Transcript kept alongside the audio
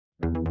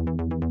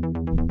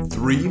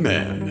Three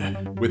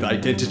men, with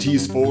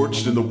identities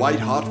forged in the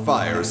white-hot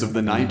fires of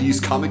the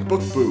 90s comic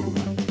book boom,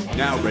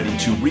 now ready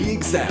to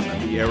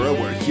re-examine the era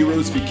where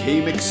heroes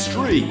became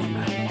extreme,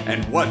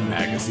 and what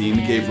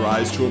magazine gave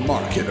rise to a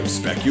market of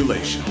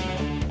speculation.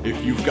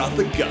 If you've got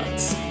the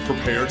guts,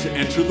 prepare to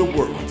enter the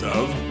world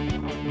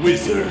of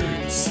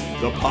Wizards,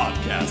 the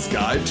podcast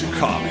guide to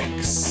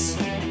comics.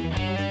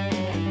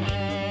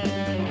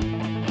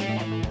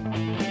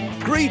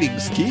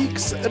 Greetings,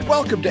 geeks, and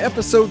welcome to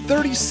episode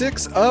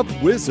 36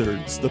 of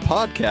Wizards, the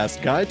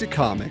podcast guide to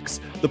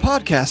comics, the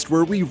podcast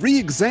where we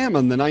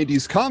re-examine the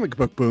 90s comic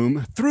book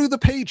boom through the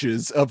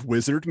pages of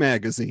Wizard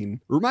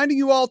magazine, reminding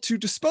you all to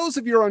dispose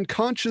of your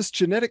unconscious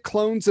genetic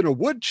clones in a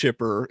wood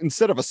chipper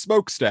instead of a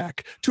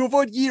smokestack to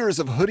avoid years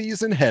of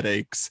hoodies and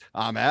headaches.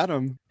 I'm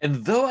Adam.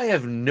 And though I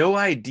have no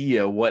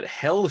idea what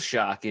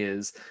Hellshock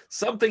is,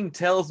 something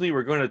tells me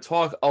we're going to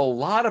talk a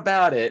lot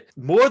about it,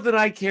 more than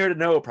I care to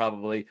know,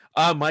 probably.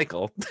 I'm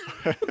Michael.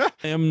 I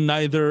am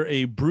neither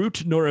a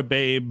brute nor a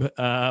babe.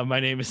 My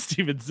name is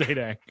Steven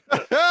Zadak.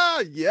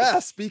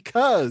 Yes,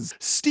 because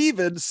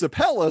Steven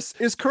Sapellis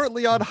is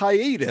currently on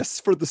hiatus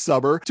for the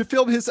summer to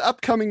film his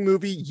upcoming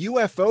movie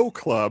UFO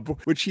Club,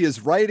 which he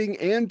is writing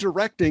and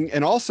directing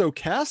and also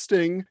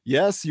casting.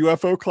 Yes,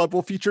 UFO Club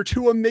will feature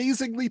two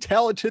amazingly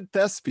talented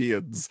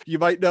thespians you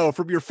might know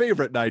from your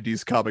favorite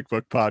 90s comic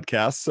book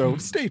podcast, so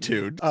stay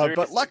tuned.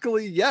 But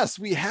luckily, yes,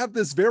 we have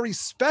this very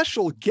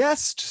special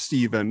guest,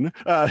 Steven,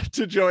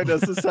 to join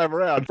us this time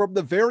around from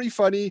the very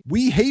funny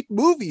We Hate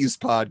Movies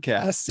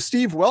podcast.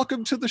 Steve,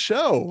 welcome to the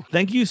show.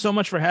 Thank you so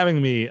much for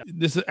having me.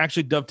 This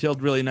actually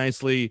dovetailed really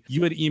nicely.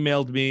 You had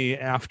emailed me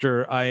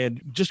after I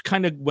had just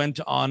kind of went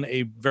on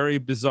a very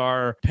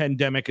bizarre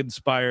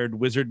pandemic-inspired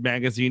Wizard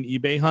magazine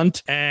eBay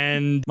hunt.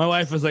 And my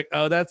wife was like,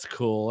 oh, that's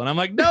cool. And I'm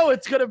like, no,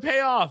 it's going to pay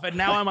off. And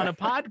now I'm on a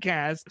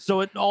podcast.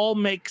 So it all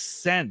makes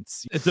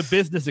sense. It's a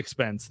business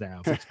expense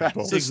now. So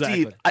Exactly.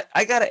 Steve,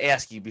 I got to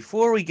ask you,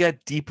 before we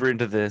get deeper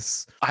into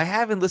this, I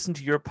haven't listened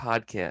to your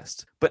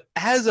podcast, but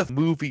as a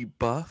movie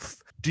buff,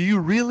 do you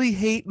really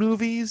hate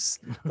movies?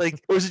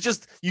 Like, or is it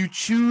just you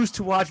choose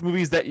to watch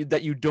movies that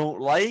you don't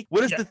like?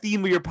 What is the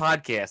theme of your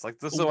podcast? Like,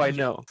 just so I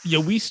know. Yeah,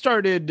 we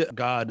started,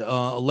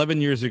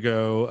 11 years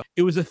ago.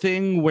 It was a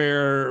thing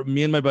where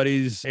me and my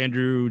buddies,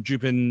 Andrew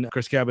Jupin,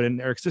 Chris Cabot, and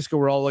Eric Sisko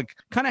were all like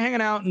kind of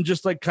hanging out and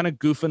just like kind of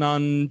goofing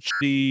on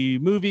shitty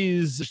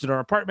movies just in our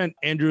apartment.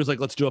 Andrew was like,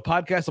 let's do a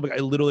podcast. I'm like,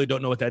 I literally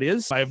don't know what that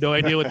is. I have no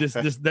idea what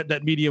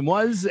that medium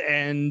was.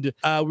 And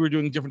we were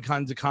doing different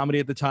kinds of comedy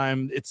at the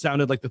time. It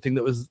sounded like the thing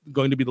that was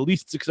going to be the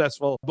least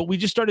successful, but we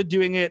just started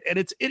doing it, and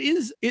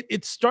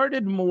it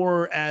started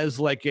more as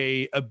like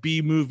a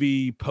B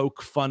movie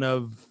poke fun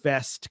of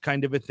fest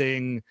kind of a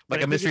thing,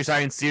 Like a Mystery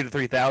Science Theater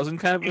 3000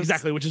 kind of?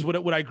 Exactly, which is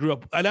what I grew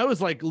up, and I was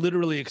like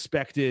literally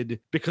expected,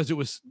 because it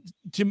was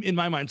in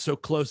my mind so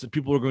close that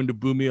people were going to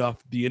boo me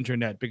off the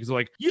internet because they're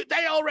like,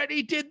 they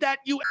already did that,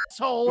 you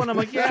asshole. And I'm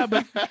like, yeah,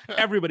 but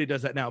everybody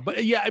does that now.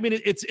 But yeah, I mean,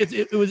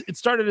 it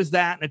started as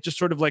that, and it just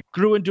sort of like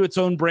grew into its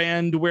own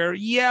brand where,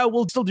 yeah,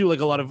 we'll still do like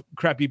a lot of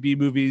crappy B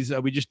movies.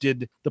 We just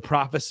did The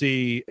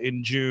Prophecy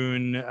in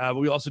June. But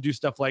we also do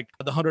stuff like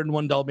the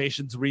 101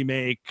 Dalmatians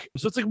remake.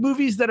 So it's like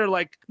movies that are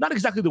like not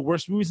exactly the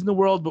worst movies in the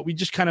world, but we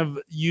just kind of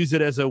use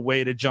it as a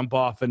way to jump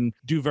off and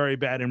do very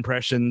bad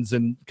impressions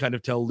and kind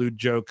of tell lewd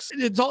jokes.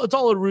 It's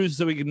all a ruse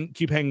so we can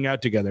keep hanging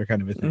out together,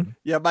 kind of a thing.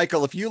 Yeah,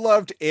 Michael, if you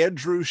loved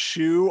Andrew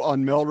Shue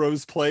on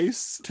Melrose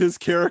Place, his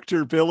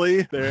character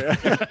Billy,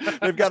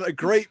 they've got a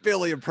great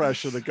Billy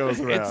impression that goes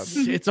around.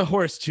 It's a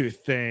horse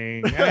tooth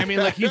thing. And I mean,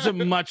 like, he's a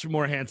much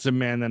more handsome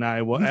man than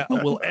I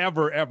will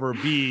ever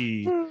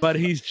be, but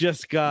he's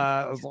just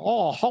got,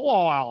 oh,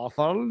 hello,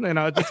 Alison,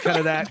 just kind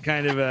of that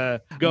kind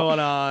of going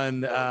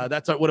on.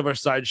 That's one of our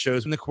side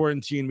shows. In the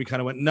quarantine, we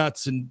kind of went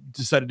nuts and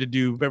decided to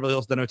do Beverly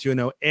Hills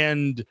 90210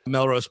 and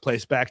Melrose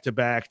Place back to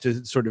back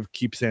to sort of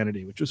keep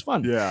sanity, which was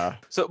fun. Yeah.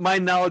 So my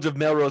knowledge of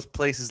Melrose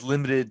Place is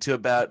limited to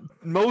about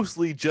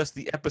mostly just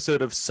the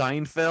episode of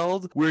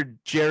Seinfeld where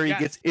Jerry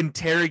gets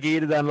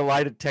interrogated on a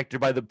lie detector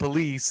by the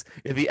police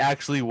if he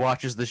actually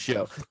watches the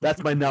show.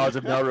 That's my knowledge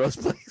of Melrose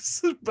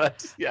Place.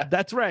 But yeah,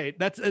 that's right.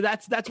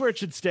 That's where it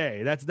should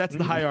stay. That's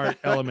the high art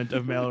element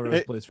of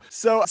Melrose Place.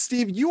 So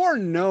Steve, you are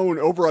known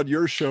over on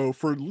your show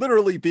for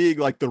literally being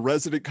like the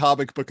resident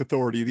comic book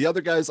authority. The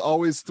other guys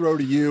always throw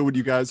to you when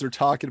you guys are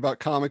talking about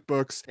comic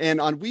books. And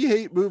on We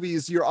Hate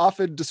Movies, you're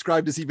often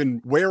described as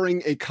even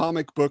wearing a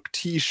comic book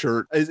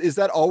t-shirt. Is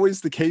that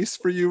always the case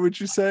for you, would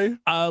you say?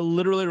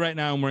 Literally right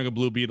now I'm wearing a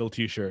Blue Beetle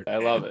t-shirt. I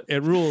love it.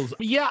 It rules.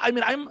 Yeah, I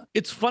mean,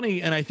 it's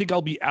funny, and I think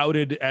I'll be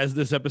outed as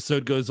this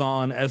episode goes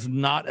on as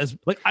not as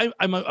like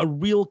I'm a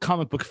real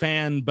comic book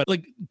fan, but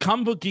like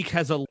Comic Book Geek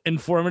has an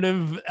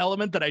informative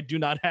element that I do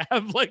not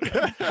have. Like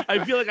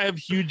I feel like I have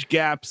huge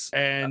gaps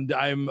and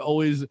I'm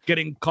always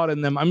getting caught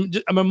in them. I'm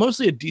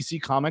mostly a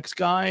DC Comics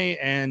guy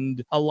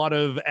and a lot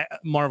of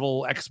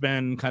Marvel,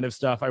 X-Men kind of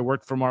stuff. I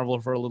worked for Marvel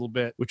for a little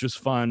bit, which was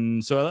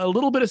fun. So a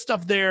little bit of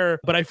stuff there,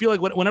 but I feel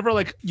like whenever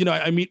like,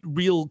 I meet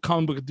real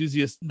comic book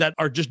enthusiasts that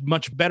are just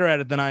much better at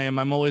it than I am,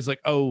 I'm always like,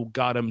 oh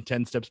God, I'm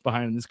 10 steps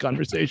behind in this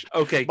conversation.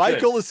 Okay,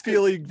 Michael Will is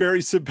feeling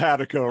very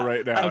simpatico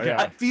right now. Okay.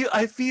 Yeah.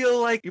 I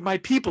feel like my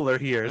people are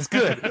here. It's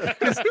good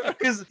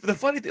because the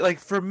funny thing, like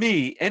for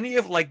me, any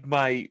of like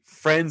my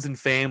friends and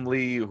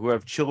family who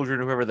have children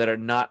or whoever that are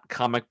not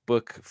comic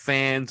book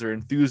fans or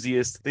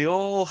enthusiasts, they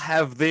all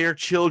have their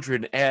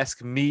children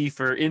ask me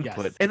for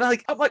input, Yes. and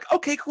I'm like,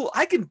 okay, cool,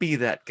 I can be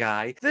that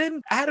guy.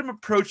 Then Adam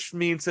approached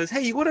me and says,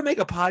 "Hey, you want to make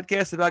a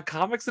podcast about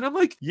comics?" And I'm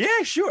like,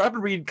 "Yeah, sure. I've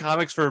been reading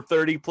comics for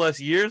 30 plus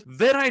years."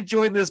 Then I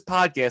joined this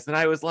podcast, and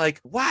I was like,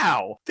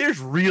 "Wow, there's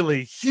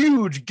really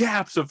huge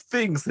gaps of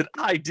things that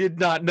I did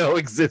not know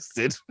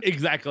existed."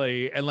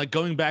 Exactly. And like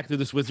going back to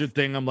this wizard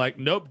thing, I'm like,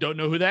 nope, don't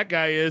know who that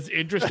guy is.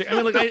 Interesting. I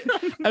mean, like,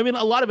 I mean,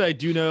 a lot of it I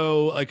do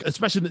know, like,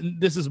 especially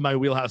this is my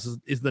wheelhouse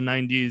is the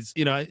 90s.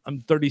 You know,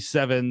 I'm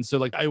 37. So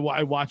like I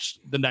watched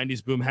the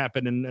 90s boom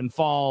happen and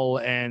fall.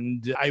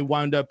 And I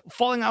wound up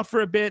falling out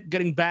for a bit,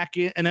 getting back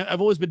in. And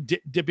I've always been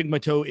dipping my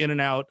toe in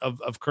and out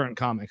of current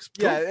comics.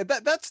 Yeah,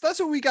 that's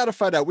what we got to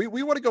find out. We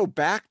want to go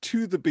back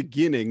to the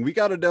beginning. We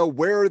got to know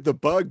where the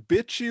bug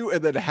bit you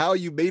and then how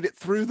you made it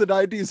through the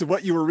 90s and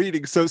what you were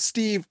reading. So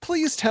Steve,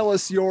 please tell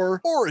us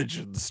your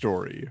origin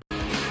story.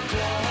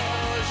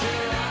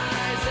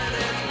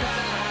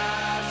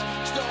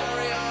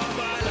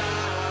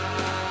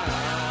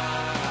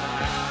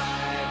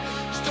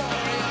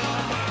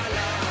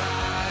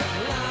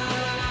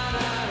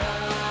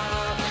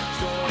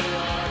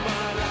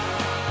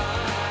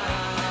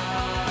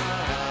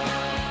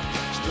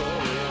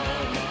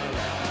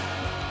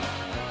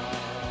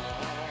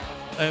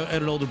 I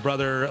had an older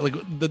brother. Like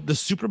the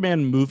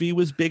Superman movie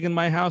was big in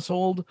my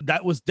household.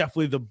 That was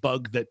definitely the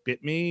bug that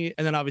bit me.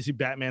 And then obviously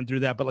Batman through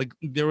that. But like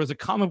there was a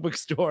comic book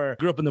store,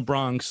 grew up in the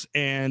Bronx,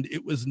 and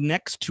it was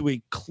next to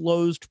a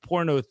closed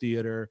porno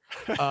theater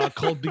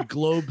called the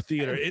Globe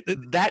Theater.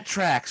 That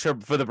tracks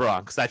for the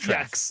Bronx. That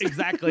tracks. Yes,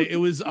 exactly. It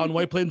was on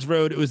White Plains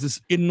Road. It was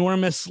this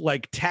enormous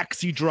like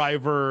taxi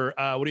driver,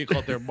 what do you call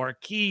it there,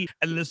 marquee,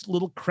 and this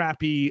little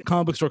crappy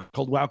comic book store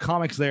called Wow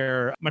Comics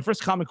there. My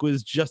first comic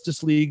was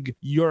Justice League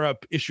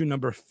Europe issue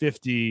number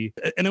 50.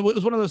 And it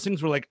was one of those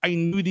things where like I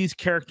knew these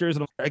characters.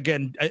 And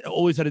again, I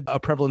always had a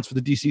prevalence for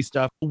the DC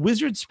stuff.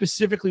 Wizard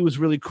specifically was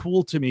really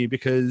cool to me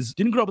because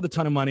didn't grow up with a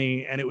ton of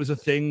money. And it was a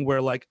thing where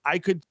like I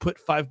could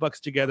put $5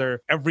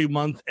 together every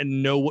month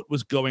and know what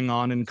was going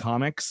on in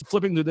comics.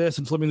 Flipping through this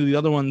and flipping through the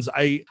other ones,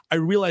 I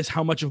realized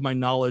how much of my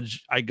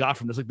knowledge I got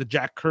from this. Like the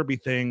Jack Kirby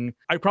thing,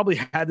 I probably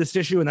had this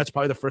issue and that's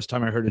probably the first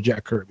time I heard of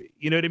Jack Kirby.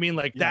 You know what I mean?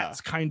 Like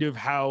that's kind of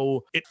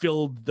how it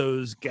filled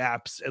those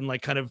gaps. And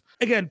like kind of,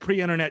 again,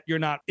 pre-internet, you're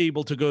not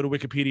able to go to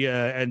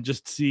Wikipedia and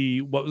just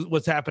see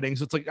what's happening.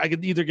 So it's like I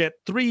could either get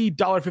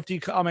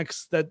 $3.50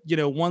 comics that, you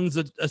know, one's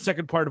a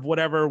second part of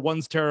whatever,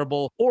 one's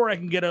terrible, or I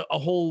can get a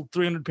whole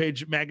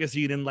 300-page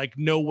magazine and like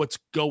know what's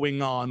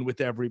going on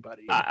with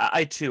everybody.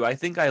 I too, I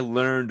think I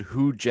learned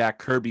who Jack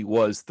Kirby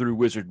was through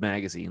Wizard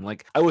magazine.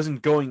 Like I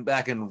wasn't going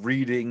back and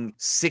reading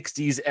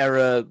 60s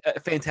era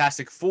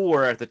Fantastic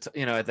Four at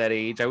at that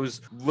age. I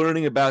was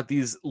learning about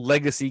these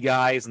legacy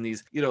guys and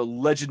these,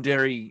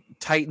 legendary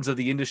titans of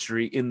the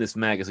industry in this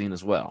magazine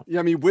as well. Yeah,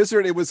 I mean,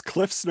 Wizard, it was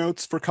Cliff's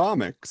Notes for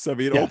comics. I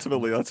mean,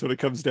 ultimately, that's what it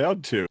comes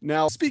down to.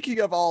 Now, speaking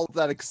of all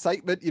that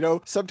excitement,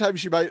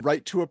 sometimes you might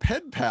write to a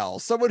pen pal,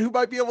 someone who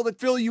might be able to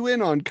fill you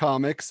in on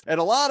comics. And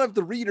a lot of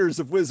the readers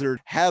of Wizard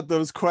had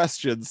those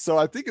questions. So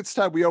I think it's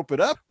time we open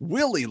up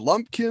Willie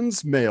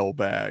Lumpkin's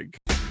mailbag.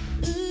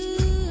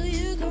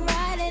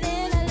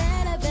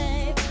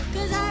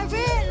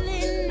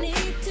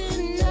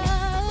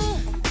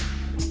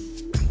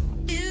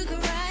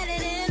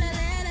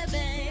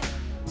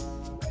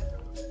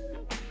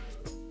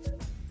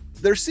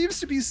 There seems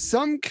to be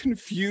some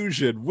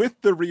confusion with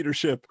the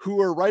readership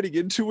who are writing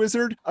into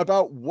Wizard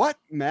about what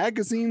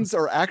magazines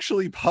are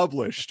actually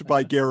published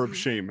by Gareb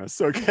Shamus,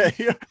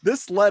 okay?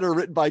 This letter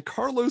written by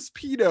Carlos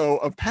Pino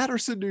of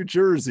Paterson, New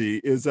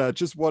Jersey is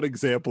just one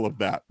example of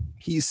that.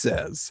 He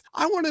says,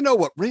 I want to know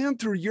what ran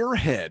through your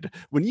head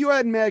when you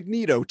had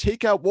Magneto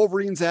take out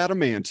Wolverine's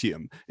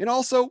adamantium. And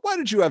also, why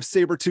did you have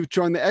Sabretooth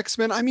join the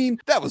X-Men? I mean,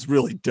 that was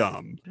really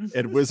dumb.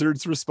 And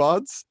Wizard's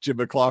response, Jim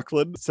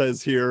McLaughlin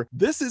says here,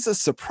 this is a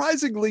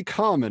surprisingly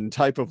common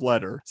type of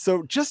letter.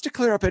 So just to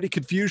clear up any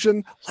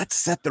confusion, let's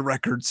set the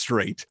record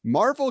straight.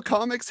 Marvel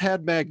Comics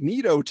had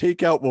Magneto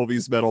take out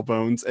Wolvie's metal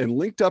bones and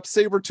linked up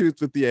Sabretooth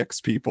with the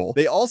X-People.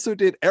 They also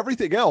did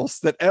everything else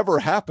that ever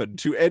happened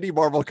to any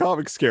Marvel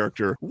Comics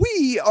character.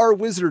 We are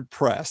Wizard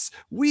Press.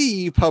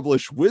 We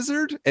publish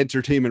Wizard,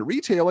 entertainment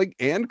retailing,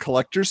 and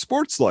collector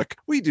sports look.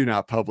 We do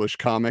not publish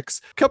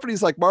comics.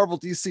 Companies like Marvel,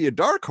 DC, and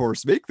Dark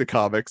Horse make the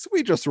comics.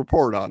 We just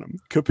report on them.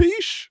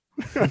 Capiche?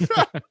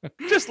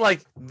 Just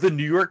like the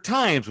New York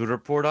Times would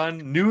report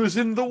on news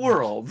in the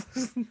world.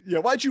 Yeah,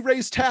 why'd you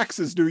raise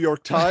taxes, New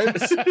York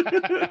Times?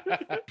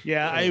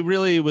 Yeah, I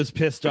really was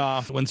pissed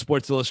off when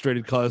Sports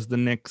Illustrated caused the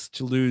Knicks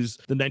to lose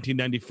the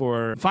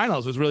 1994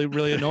 finals. It was really,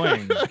 really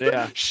annoying.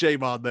 Yeah.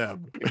 Shame on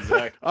them.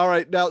 Exactly. All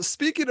right, now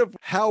speaking of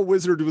how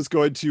Wizard was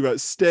going to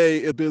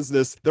stay in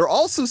business, there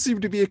also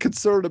seemed to be a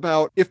concern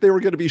about if they were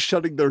going to be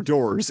shutting their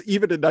doors,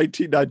 even in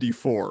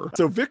 1994.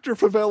 So Victor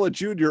Favela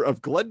Jr.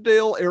 of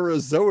Glendale,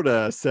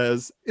 Arizona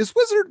says, is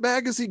Wizard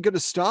Magazine going to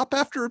stop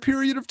after a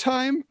period of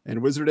time?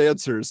 And Wizard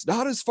answers,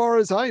 not as far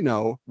as I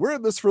know. We're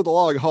in this for the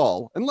long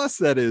haul. Unless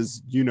that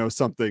is, you know,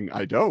 something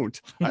I don't.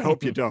 I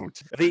hope you don't.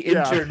 The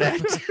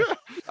internet.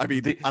 I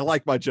mean, I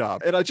like my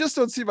job, and I just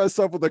don't see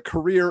myself with a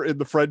career in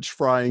the French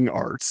frying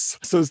arts.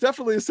 So it's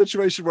definitely a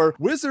situation where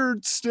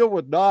Wizard still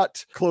would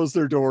not close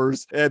their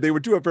doors, and they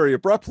would do it very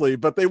abruptly,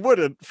 but they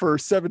wouldn't for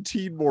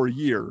 17 more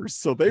years.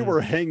 So they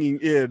were hanging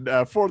in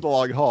for the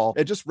long haul.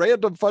 And just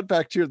random fun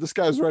fact here, this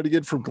guy's writing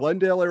in from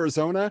Glendale,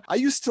 Arizona. I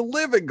used to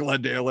live in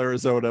Glendale,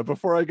 Arizona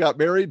before I got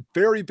married.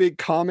 Very big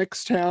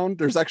comics town.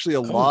 There's actually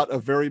a lot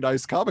of very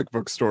nice comic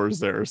book stores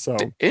there. So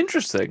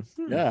Interesting.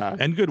 yeah.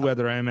 And good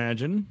weather, I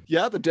imagine.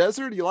 Yeah, the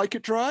desert. You like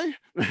it dry?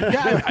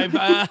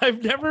 Yeah,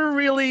 I've never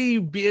really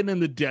been in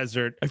the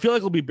desert. I feel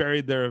like I'll be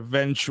buried there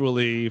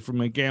eventually from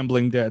my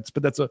gambling debts,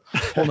 but that's a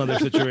whole nother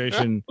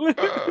situation.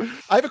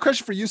 I have a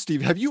question for you,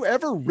 Steve. Have you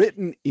ever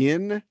written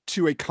in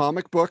to a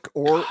comic book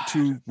or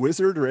to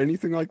Wizard or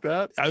anything like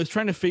that? I was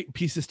trying to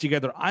piece this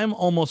together. I'm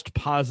almost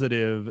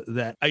positive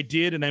that I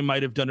did, and I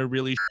might have done a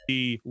really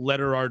shitty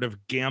letter art of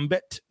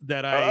Gambit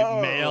that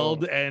I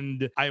mailed,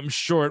 and I'm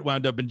sure it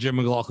wound up in Jim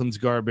McLaughlin's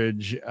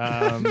garbage.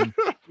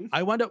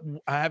 I wound up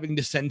having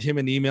to send him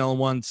an email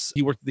once.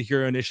 He worked at the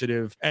Hero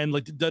Initiative and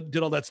like did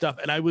all that stuff.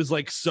 And I was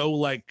like, so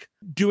like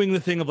doing the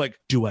thing of like,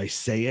 do I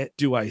say it?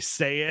 Do I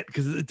say it?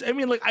 Because it's, I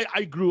mean, like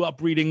I grew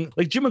up reading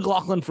like Jim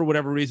McLaughlin for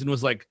whatever reason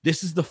was like,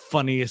 this is the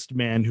funniest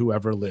man who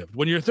ever lived.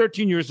 When you're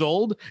 13 years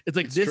old, it's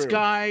like this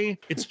guy,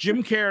 it's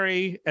Jim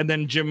Carrey and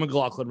then Jim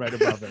McLaughlin right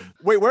above him.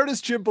 Wait, where does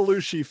Jim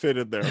Belushi fit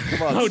in there?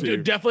 Come on,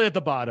 Steve. Definitely at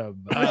the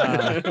bottom.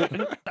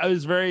 I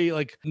was very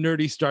like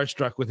nerdy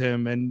starstruck with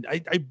him. And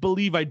I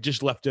believe I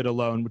just left it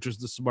alone, which was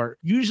the smart,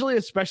 usually,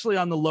 especially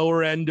on the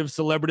lower end of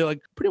celebrity,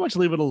 like pretty much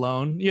leave it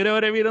alone. You know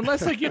what I mean?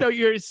 Unless like, you know,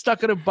 you're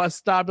stuck at a bus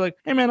stop, like,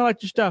 hey man, I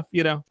like your stuff,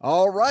 you know?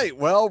 All right.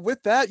 Well,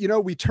 with that, you know,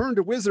 we turn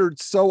to Wizard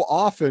so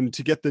often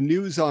to get the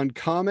news on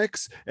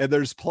comics, and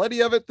there's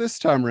plenty of it this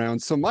time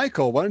around. So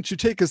Michael, why don't you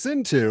take us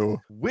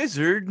into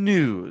Wizard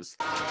News.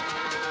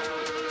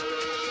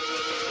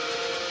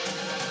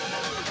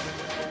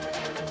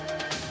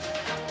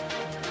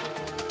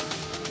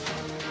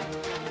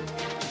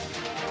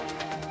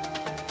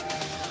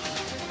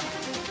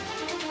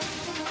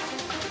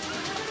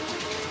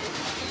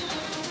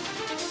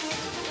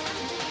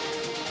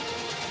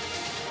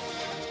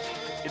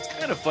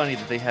 Kind of funny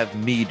that they have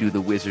me do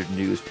the Wizard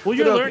News. Well,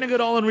 you're learning it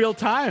all in real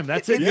time.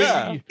 That's it.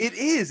 Yeah. It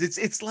is.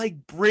 It's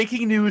like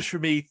breaking news for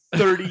me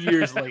 30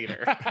 years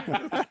later.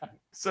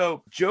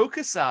 So Joe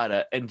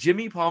Quesada and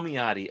Jimmy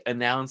Palmiotti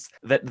announced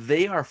that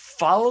they are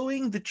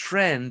following the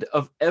trend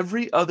of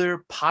every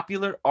other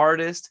popular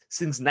artist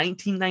since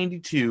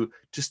 1992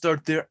 to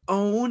start their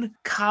own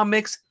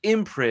comics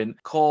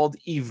imprint called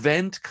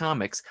Event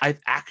Comics. I've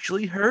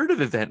actually heard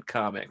of Event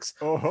Comics.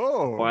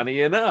 Oh,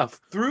 Funny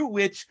enough, through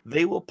which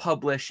they will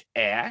publish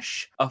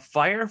Ash, a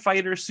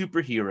firefighter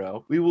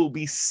superhero. We will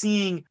be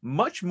seeing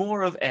much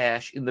more of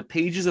Ash in the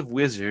pages of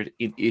Wizard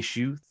in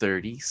issue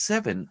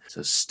 37.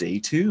 So stay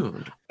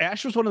tuned.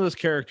 Ash was one of those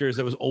characters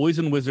that was always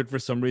in Wizard for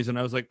some reason.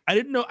 I was like, I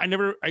didn't know,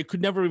 I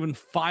could never even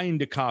find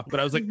a copy,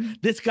 but I was like,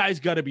 this guy's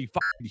got to be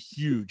fucking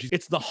huge.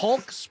 It's the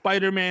Hulk,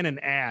 Spider-Man,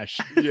 and Ash.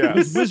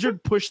 yes.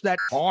 Wizard pushed that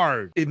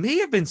hard. It may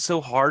have been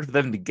so hard for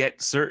them to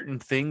get certain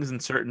things in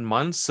certain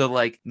months. So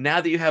like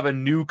now that you have a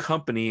new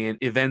company in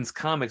Events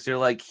Comics, they're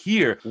like,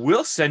 here,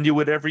 we'll send you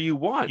whatever you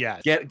want. Yeah.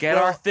 Get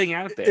our thing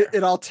out there.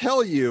 And I'll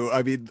tell you,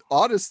 I mean,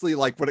 honestly,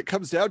 like what it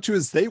comes down to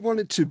is they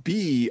wanted to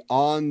be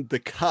on the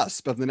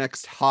cusp of the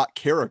next hot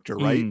character,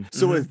 right?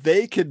 So if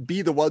they could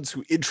be the ones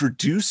who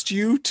introduced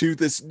you to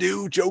this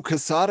new Joe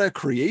Quesada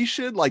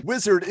creation, like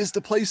Wizard is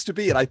the place to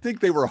be. And I think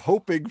they were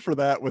hoping for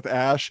that with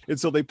Ash. And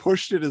so they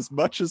pushed it as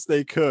much as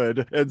they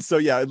could. And so,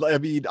 yeah, I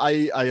mean,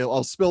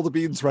 I'll spill the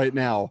beans right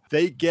now.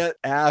 They get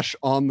Ash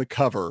on the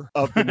cover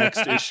of the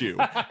next issue.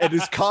 And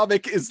his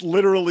comic is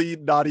literally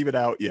not even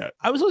out yet.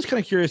 I was always kind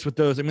of curious with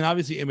those. I mean,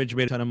 obviously Image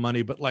made a ton of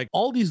money, but like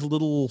all these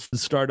little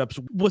startups,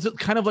 was it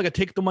kind of like a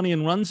take the money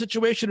and run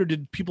situation, or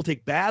did people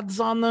take baths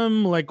on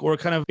them? Like, or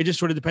kind of, it just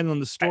sort of depended on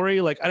the story.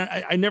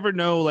 I never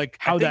know like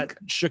how that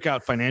shook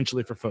out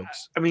financially for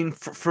folks. I mean,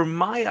 for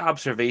my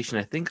observation,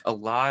 I think a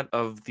lot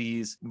of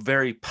these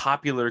very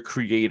popular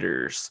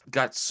creators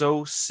got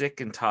so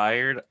sick and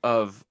tired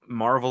of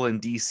Marvel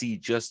and DC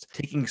just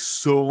taking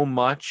so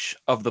much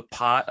of the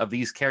pot of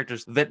these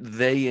characters that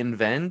they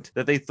invent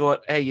that they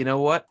thought, hey, you know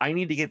what? I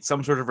need to get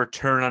some sort of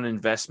return on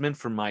investment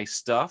for my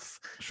stuff.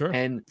 Sure.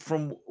 And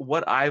from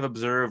what I've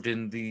observed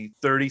in the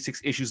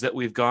 36 issues that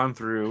we've gone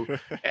through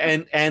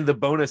and the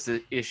bonus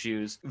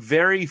issues,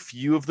 very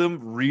few of them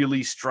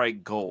really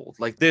strike gold.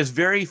 Like there's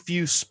very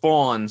few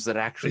spawns that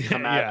actually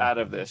come out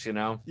of this, you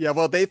know? Yeah,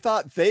 well, they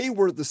thought they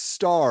were the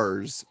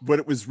stars, but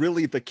it was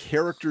really the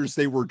characters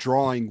they were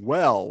drawing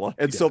well.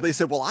 And so they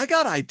said, well, I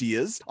got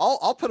ideas.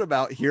 I'll put them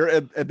out here.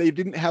 And they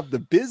didn't have the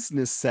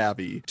business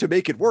savvy to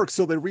make it work.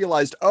 So they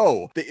realized,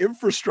 oh, the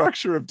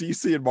infrastructure of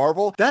DC and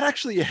Marvel, that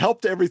actually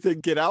helped everything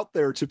get out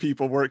there to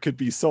people where it could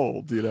be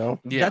sold, you know?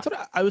 Yeah. That's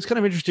what I was kind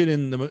of interested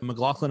in the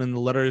McLaughlin and the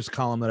letters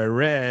column that I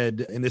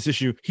read in this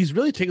issue. He's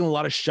really taking a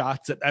lot of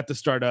shots at the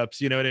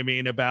startups, you know what I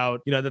mean?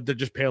 About, you know, that they're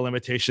just pale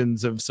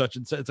imitations of such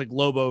and such. It's like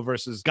Lobo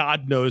versus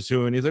God knows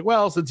who. And he's like,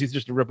 well, since he's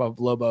just a ripoff of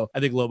Lobo, I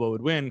think Lobo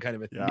would win, kind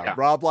of a thing. Yeah.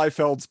 Rob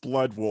Liefeld's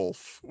Blood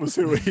Wolf was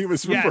who he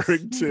was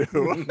referring to.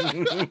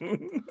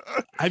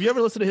 Have you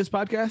ever listened to his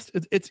podcast?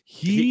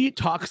 He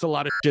talks a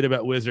lot of shit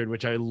about Wizard,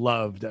 which I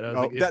loved. And I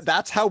was like,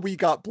 that's how we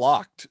got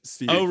blocked,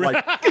 Steve. Oh,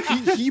 right.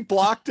 Like he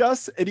blocked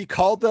us and he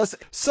called us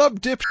some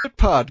dipshit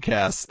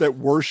podcast that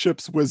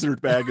worships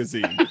Wizard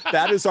magazine.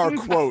 That is our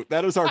quote.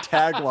 That is our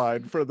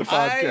tagline for the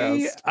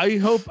podcast. I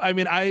hope, I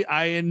mean,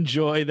 I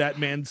enjoy that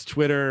man's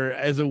Twitter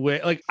as a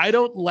way, like, I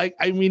don't like,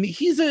 I mean,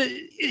 he's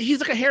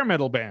like a hair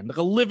metal band, like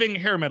a living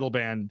hair metal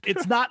band.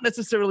 It's not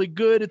necessarily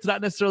good. It's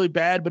not necessarily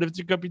bad, but if it's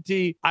your cup of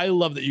tea, I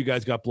love that you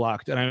guys got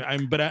blocked.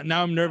 And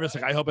now I'm nervous.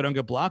 Like, I hope I don't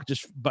get blocked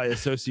just by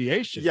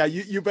association. Yeah,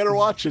 you better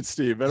watch it,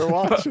 Steve. Better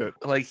watch it.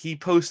 Like, he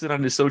posted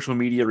on his social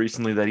media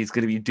recently that he's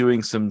going to be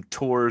doing some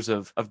tours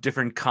of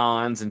different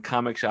cons and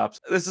comic shops.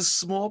 There's a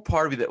small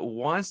part of me that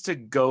wants to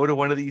go to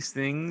one of these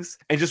things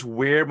and just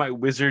wear my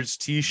Wizards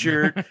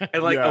t-shirt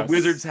and like a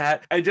Wizards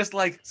hat and just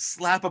like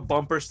slap a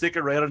bumper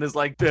sticker right on his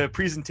like the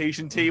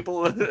presentation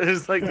table.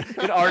 It's like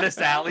an Artist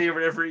Alley or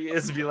whatever he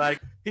is, and be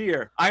like,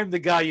 here, I'm the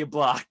guy you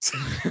blocked.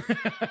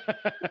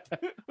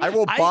 I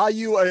will buy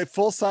you a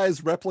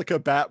full-size replica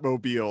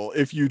Batmobile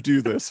if you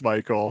do this,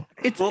 Michael.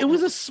 It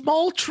was a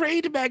small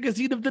trade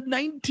magazine of the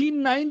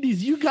 1990s.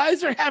 You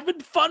guys are having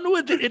fun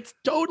with it. It's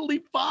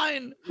totally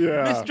fine.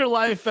 Yeah. Mr.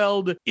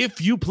 Liefeld,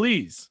 if you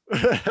please.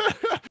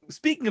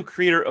 Speaking of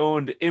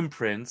creator-owned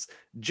imprints,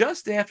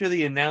 just after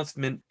the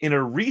announcement in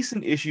a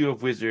recent issue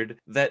of Wizard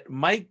that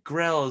Mike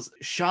Grell's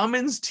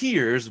Shaman's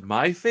Tears,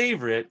 my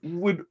favorite,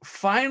 would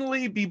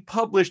finally be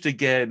published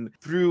again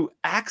through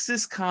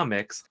Axis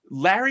Comics,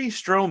 Larry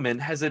Stroman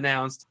has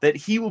announced that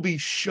he will be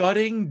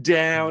shutting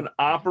down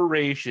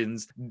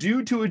operations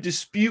due to a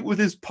dispute with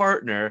his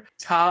partner,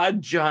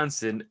 Todd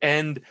Johnson,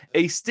 and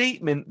a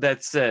statement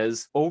that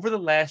says, over the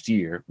last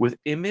year, with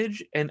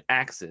Image and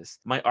Axis,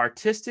 my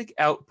artistic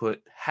output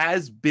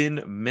has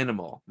been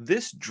minimal.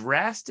 This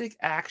drastic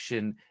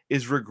action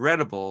is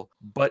regrettable,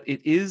 but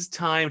it is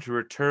time to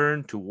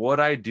return to what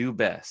I do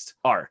best,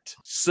 art.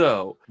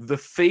 So, the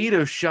fate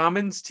of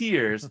Shaman's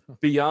Tears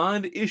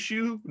beyond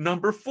issue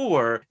number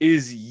 4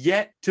 is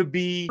yet to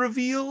be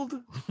revealed.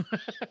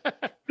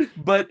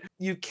 But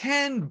you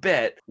can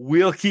bet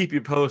we'll keep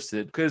you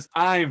posted because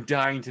I'm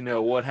dying to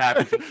know what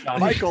happened to Shaman.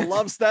 Michael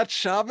loves that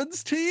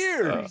Shaman's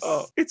Tears.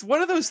 It's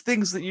one of those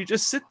things that you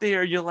just sit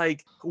there and you're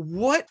like,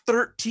 what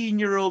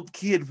 13-year-old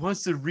kid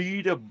wants to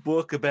read a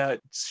book about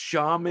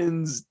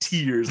Shaman's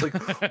Tears? Like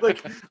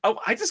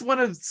I just want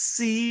to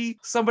see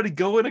somebody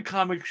go in a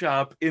comic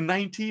shop in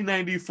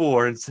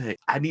 1994 and say,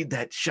 I need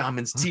that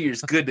Shaman's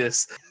Tears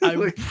goodness.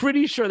 I'm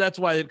pretty sure that's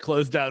why it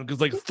closed down,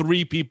 because like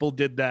 3 people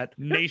did that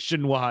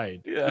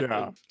nationwide.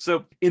 Yeah.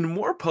 So in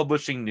more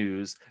publishing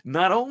news,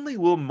 not only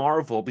will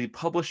Marvel be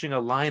publishing a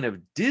line of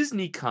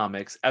Disney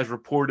comics as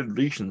reported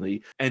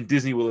recently, and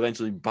Disney will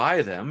eventually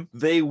buy them,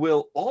 they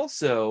will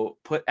also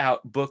put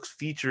out books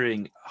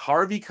featuring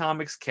Harvey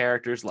Comics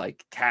characters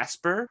like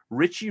Casper,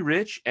 Richie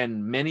Rich,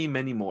 and many,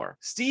 many more.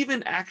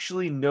 Steven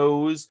actually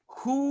knows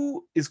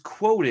who is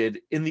quoted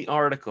in the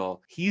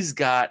article. He's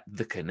got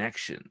the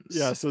connections.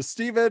 Yeah, so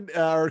Steven,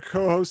 our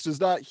co-host, is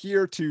not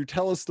here to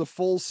tell us the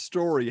full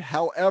story.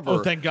 However, oh,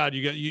 thank God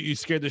you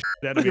scared the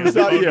shit out of me. It's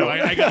not you. No,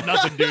 I got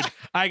nothing, dude.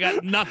 I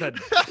got nothing.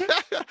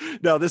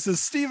 No, this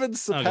is Steven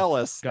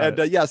Sapellis.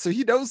 Okay. And so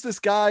he knows this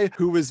guy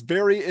who was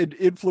very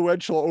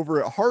influential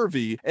over at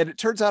Harvey. And it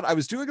turns out I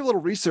was doing a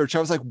little research. I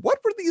was like, what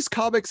were these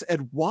comics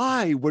and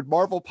why would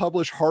Marvel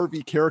publish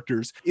Harvey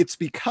characters? It's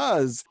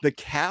because the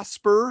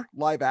Casper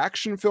live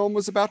action film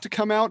was about to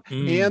come out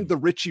and the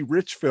Richie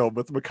Rich film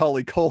with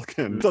Macaulay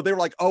Culkin. So they were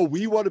like, oh,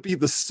 we want to be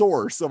the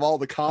source of all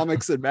the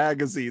comics and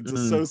magazines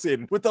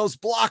associated with those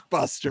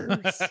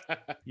blockbusters.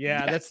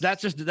 Yeah,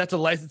 that's a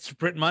license to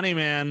print money,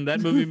 man.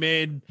 That movie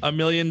made $1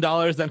 million.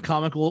 That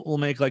comic will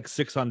make like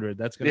 600.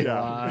 That's gonna be a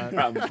lot.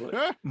 Probably.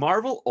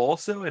 Marvel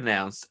also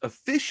announced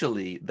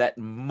officially that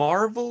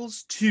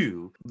Marvels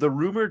 2, the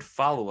rumored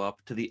follow-up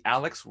to the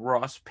Alex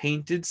Ross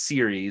painted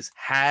series,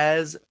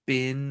 has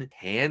been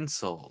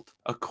canceled.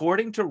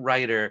 According to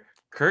writer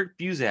Kurt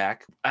Busiek,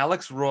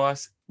 Alex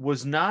Ross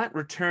was not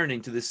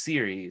returning to the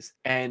series,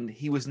 and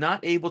he was not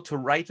able to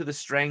write to the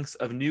strengths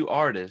of new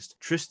artist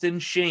Tristan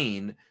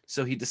Shane,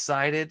 so he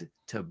decided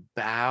to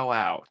bow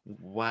out.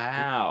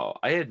 Wow,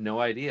 I had no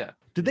idea.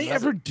 Did they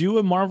ever do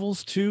a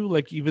Marvels 2?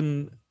 Like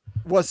even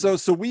Well,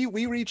 so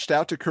we reached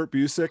out to Kurt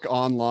Busiek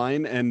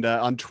online and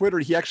on Twitter.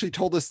 He actually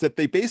told us that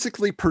they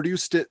basically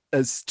produced it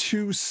as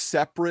two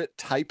separate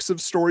types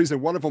of stories,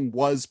 and one of them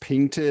was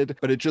painted,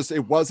 but it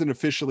wasn't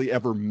officially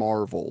ever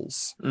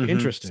Marvel's.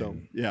 Interesting. So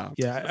yeah,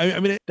 I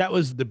mean, that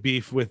was the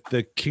beef with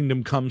the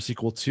Kingdom Come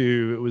sequel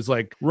too. It was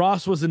like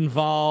Ross was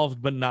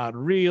involved, but not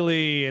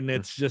really, and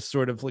it's just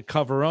sort of like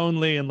cover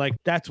only, and like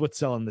that's what's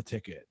selling the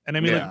ticket. And I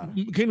mean,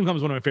 like Kingdom Come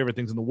is one of my favorite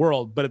things in the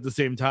world, but at the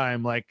same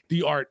time, like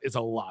the art is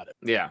a lot of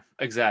it. Yeah,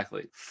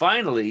 exactly.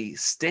 Finally,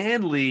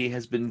 Stan Lee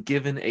has been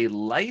given a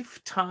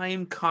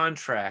lifetime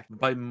contract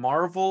by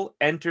Marvel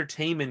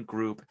Entertainment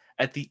Group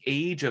at the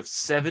age of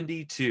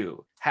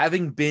 72,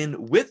 having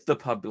been with the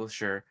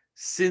publisher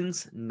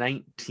since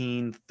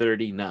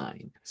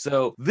 1939.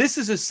 So this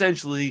is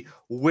essentially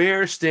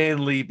where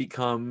Stan Lee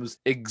becomes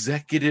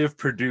executive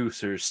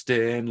producer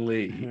Stan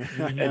Lee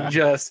and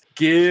just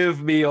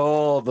give me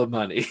all the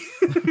money.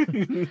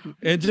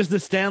 And just the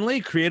Stan Lee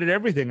created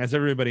everything, as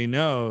everybody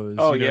knows.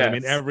 Oh, yeah. yes. I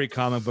mean, every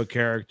comic book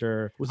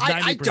character was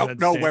 90% I don't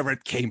know Stan- where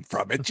it came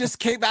from. It just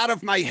came out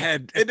of my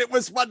head, and it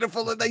was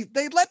wonderful. And they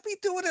let me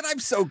do it, and I'm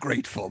so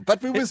grateful.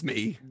 But it was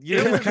me.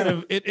 You know, It's kind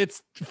of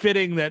it's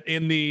fitting that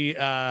in the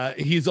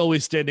he's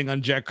always standing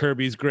on Jack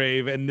Kirby's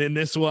grave, and in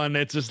this one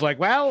it's just like,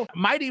 well,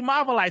 mighty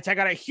Marvelites, I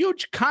got a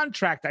huge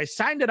contract, I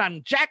signed it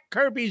on Jack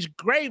Kirby's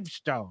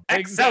gravestone.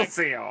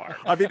 Excelsior.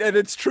 I mean, and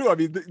it's true. I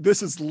mean,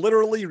 this is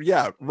literally,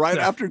 right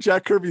after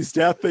Jack Kirby's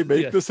death, they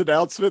make this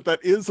announcement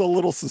that is a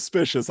little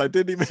suspicious. I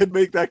didn't even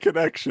make that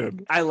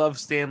connection. I love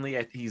Stan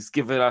Lee. He's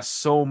given us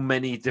so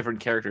many different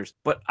characters,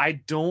 but I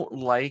don't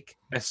like,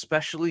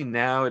 especially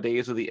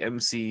nowadays with the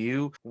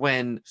MCU,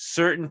 when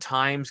certain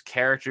times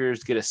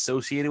characters get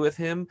associated with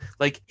him.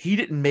 Like, he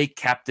didn't make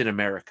Captain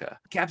America.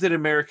 Captain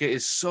America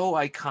is so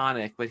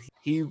iconic, but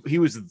he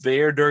was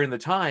there during the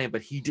time,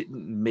 but he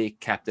didn't make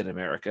Captain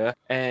America.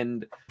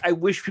 And I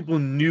wish people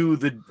knew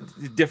the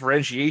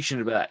differentiation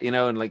of that,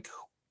 and like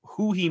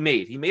who he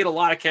made. He made a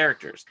lot of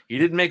characters. He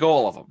didn't make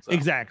all of them. So.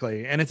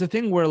 Exactly. And it's a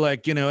thing where,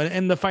 like,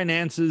 and the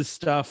finances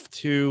stuff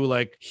too,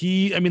 like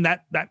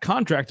that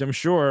contract, I'm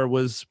sure,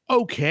 was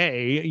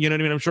okay. You know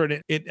what I mean? I'm sure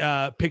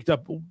it picked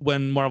up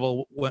when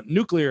Marvel went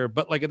nuclear,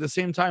 but like at the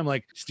same time,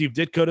 like Steve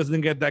Ditko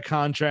doesn't get that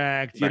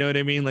contract. You know what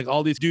I mean? Like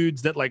all these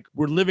dudes that like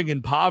were living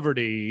in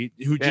poverty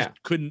who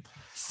just couldn't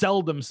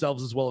sell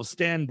themselves as well as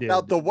Stan did. Now,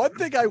 the one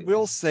thing I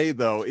will say,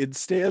 though, in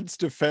Stan's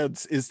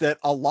defense, is that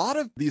a lot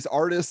of these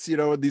artists,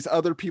 and these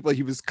other people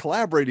he was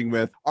collaborating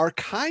with are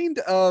kind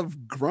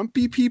of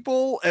grumpy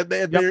people, and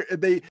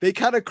they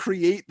kind of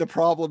create the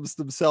problems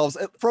themselves.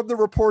 And from the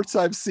reports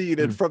I've seen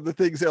and from the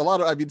things,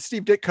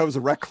 Steve Ditko's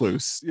a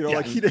recluse,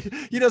 like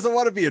he doesn't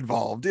want to be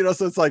involved,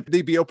 so it's like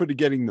they'd be open to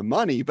getting the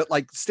money, but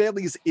like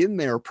Stanley's in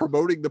there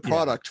promoting the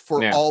product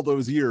for all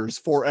those years,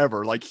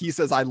 forever. Like he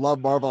says, I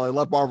love Marvel.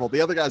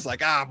 The other guy's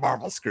like,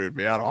 Marvel screwed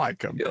me. I don't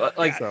like him.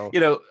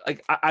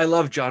 I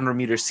love John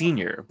Romita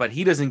Sr., but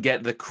he doesn't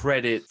get the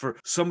credit for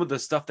some of the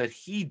stuff that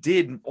he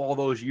did all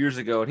those years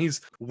ago. And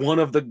he's one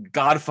of the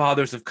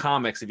godfathers of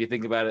comics, if you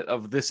think about it,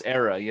 of this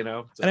era,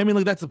 So. And I mean,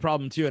 like, that's the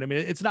problem too. And I mean,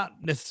 it's not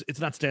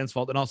Stan's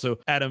fault. And also,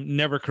 Adam,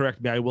 never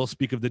correct me. I will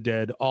speak of the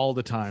dead all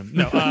the time.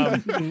 No,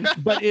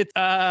 but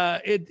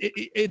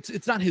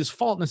it's not his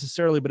fault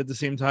necessarily. But at the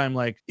same time,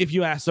 like, if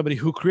you ask somebody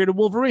who created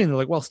Wolverine, they're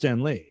like, well,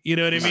 Stan Lee. You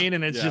know what I mean?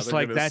 And it's just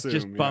like that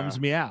just bums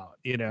me out.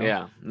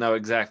 Yeah, no,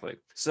 exactly.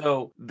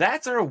 So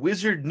that's our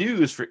Wizard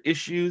news for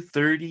issue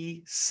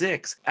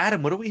 36.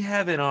 Adam, what do we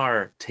have in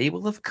our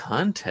table of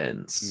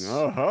contents?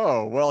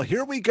 Oh, well,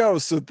 here we go.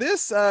 So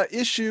this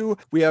issue,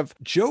 we have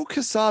Joe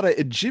Quesada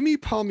and Jimmy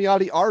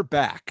Palmiotti are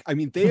back. I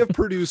mean, they have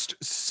produced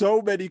so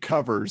many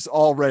covers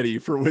already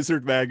for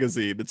Wizard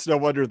Magazine. It's no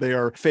wonder they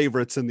are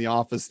favorites in the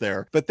office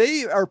there. But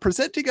they are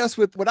presenting us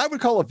with what I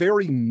would call a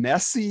very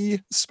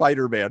messy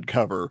Spider-Man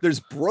cover. There's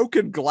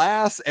broken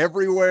glass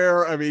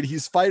everywhere. I mean,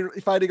 he's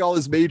fighting all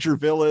his major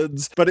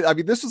villains. But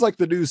this was like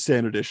the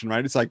newsstand edition,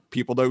 right? It's like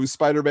people know who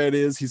Spider-Man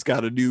is. He's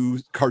got a new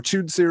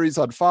cartoon series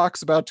on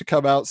Fox about to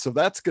come out, so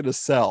that's going to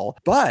sell.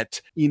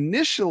 But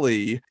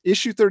initially,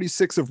 issue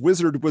 36 of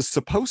Wizard was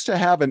supposed to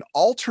have an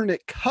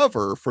alternate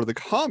cover for the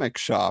comic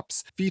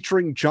shops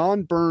featuring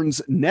John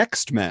Byrne's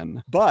Next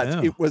Men,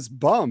 but it was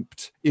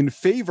bumped in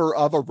favor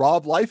of a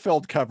Rob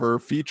Liefeld cover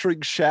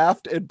featuring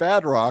Shaft and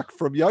Badrock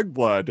from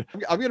Youngblood.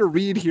 I'm going to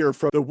read here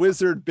from the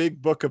Wizard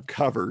Big Book of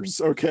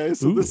Covers, okay?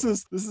 So this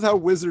is how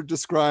Wizard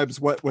describes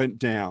what went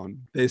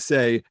down. They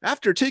say,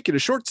 after taking a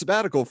short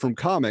sabbatical from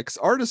comics,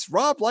 artist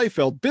Rob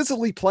Liefeld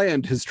busily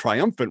planned his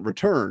triumphant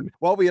return.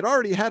 While we had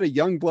already had a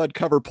Youngblood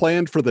cover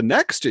planned for the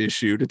next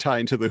issue to tie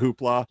into the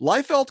hoopla,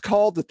 Liefeld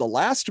called at the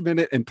last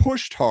minute and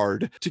pushed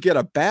hard to get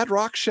a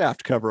Badrock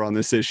Shaft cover on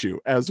this issue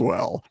as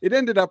well. It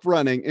ended up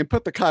running and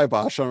put the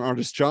kibosh on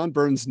artist John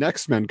Byrne's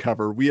Next Men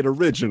cover we had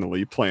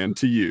originally planned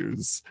to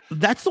use.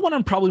 That's the one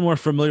I'm probably more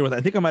familiar with.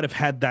 I think I might have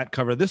had that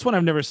cover. This one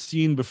I've never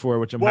seen before,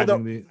 which I'm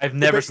I've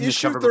never seen the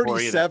cover before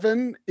either.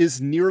 37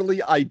 is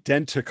nearly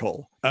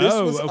identical This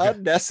Oh, was okay.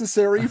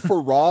 unnecessary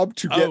for Rob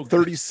to get Oh.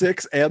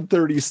 36 and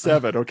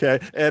 37. Okay.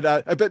 And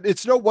but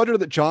it's no wonder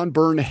that John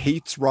Byrne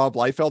hates Rob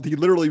Liefeld. He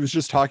literally was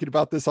just talking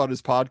about this on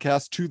his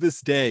podcast. To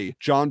this day,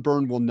 John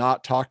Byrne will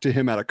not talk to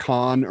him at a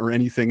con or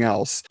anything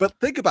else. But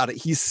think about it.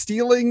 He's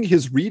stealing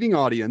his reading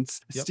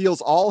audience, Yep.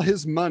 steals all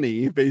his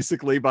money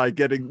basically by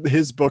getting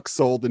his book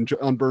sold, and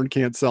John Byrne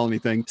can't sell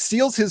anything,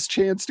 steals his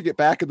chance to get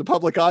back in the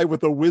public eye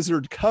with a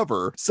Wizard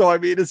cover. So, I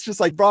mean, it's just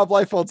like Rob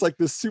Liefeld's like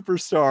this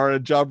superstar,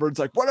 and John Byrne's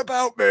like, what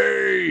about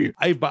me?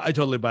 I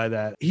totally buy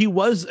that. He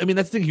was, I mean,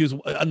 that's the thing. He was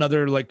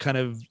another like kind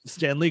of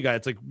Stan Lee guy.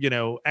 It's like, you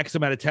know, X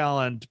amount of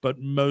talent, but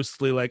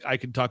mostly like I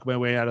can talk my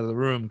way out of the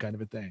room kind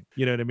of a thing.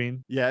 You know what I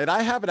mean? Yeah, and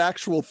I have an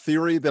actual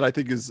theory that I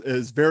think is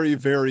very,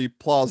 very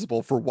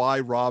plausible for why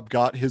Rob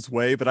got his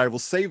way, but I will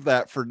save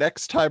that for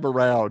next time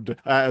around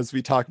as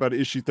we talk about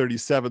issue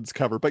 37's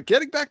cover. But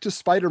getting back to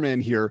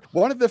Spider-Man here,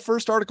 one of the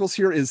first articles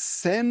here is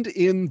Send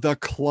in the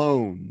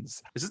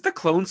Clones. Is it the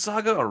Clone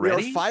Saga We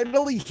already? are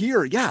finally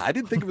here. Yeah, I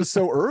didn't think it was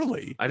so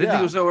early. I didn't think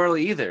it was so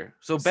early either.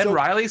 So Ben So-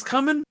 Reilly's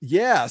coming?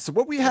 Yeah, so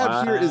what we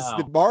have here is Wow.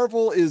 that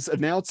Marvel is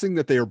announcing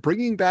that they are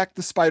bringing back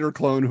the Spider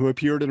Clone who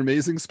appeared in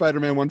Amazing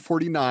Spider-Man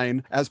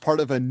 149 as part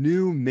of a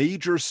new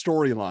major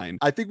storyline.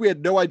 I think we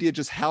had no idea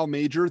just how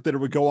major that it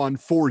would go on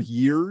for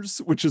years,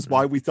 which is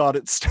why we thought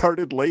it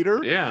started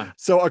later. Yeah.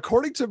 So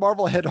according to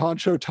Marvel head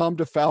honcho Tom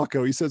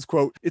DeFalco, he says,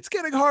 quote, "It's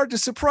getting hard to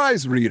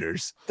surprise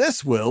readers.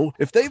 This will.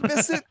 If they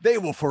miss it, they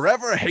will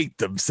forever hate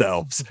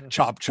themselves.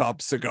 Chop,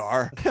 chop,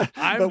 cigar."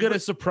 I'm But going to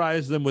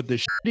surprise them with the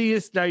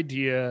shittiest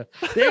idea.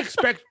 They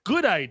expect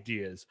good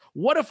ideas.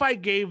 What if I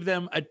gave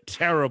them a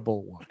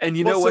terrible one? And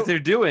you Well, know what so- they're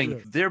doing? Yeah.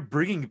 They're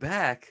bringing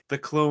back the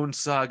Clone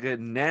Saga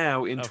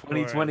now in Of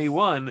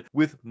 2021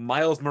 with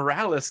Miles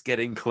Morales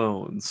getting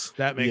clones.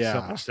 That makes so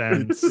Yeah. much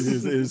sense.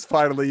 It is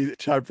finally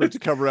time for it to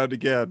come around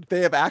again.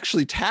 They have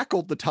actually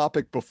tackled the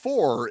topic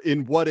before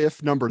in What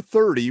If number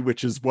 30,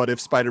 which is what if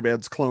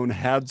Spider-Man's clone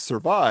had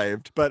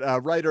survived. But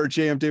writer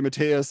J.M.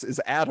 DeMatteis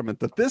is adamant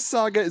that this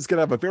saga is going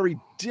to have a very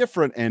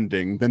different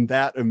ending than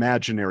that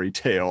imaginary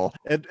tale.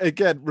 And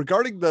again,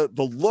 regarding the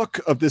look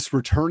of this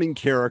returning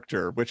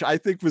character, which I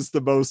think was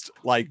the most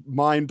like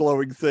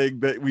mind-blowing thing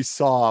that we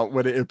saw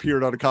when it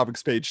appeared on a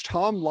comics page,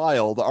 Tom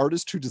Lyle, the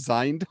artist who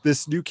designed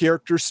this new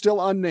character,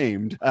 still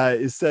unnamed,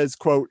 it says,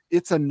 quote,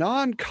 "It's a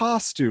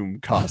non-costume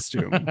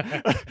costume.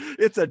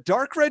 It's a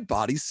dark red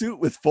bodysuit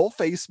with full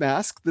face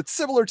mask that's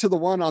similar to the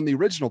one on the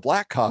original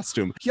black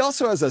costume. He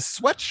also has a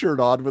sweatshirt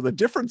on with a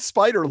different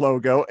spider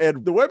logo,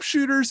 and the web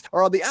shooters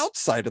are on the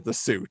outside of the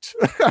suit."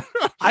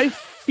 I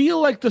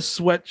feel like the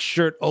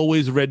sweatshirt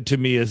always read to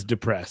me as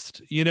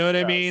depressed. You know what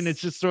I mean? Yes.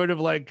 It's just sort of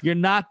like you're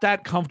not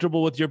that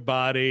comfortable with your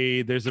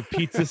body. There's a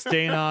pizza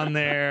stain on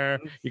there.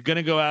 You're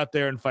gonna go out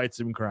there and fight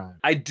some crime.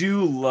 I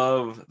do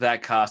love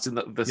that costume,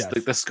 Yes.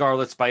 the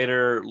Scarlet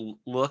Spider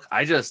look.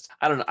 I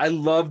don't know. I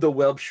love the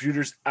web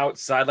shooters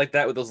outside like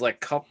that with those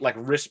like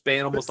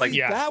wristband, almost But like see,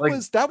 yeah,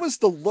 that was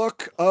the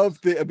look of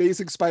the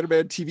Amazing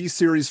Spider-Man TV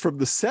series from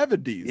the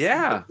 70s.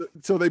 Yeah.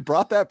 So they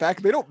brought that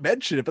back. They don't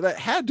mention it, but that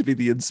had to be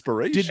the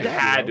inspiration. it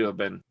had to have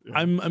been.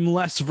 I'm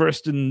less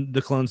versed in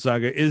the Clone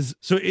Saga. He's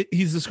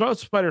the Scarlet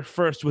Spider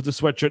first with the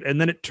sweatshirt, and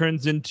then it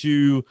turns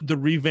into the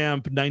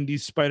revamp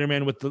 '90s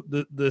Spider-Man with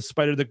the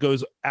spider that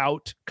goes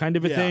out kind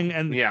of a Yeah. thing,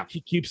 and Yeah. he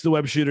keeps the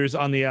web shooters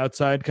on the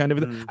outside kind of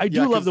a thing. Mm. I do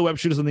Yeah, love 'cause- the web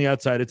shooters on the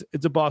outside.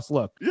 It's a boss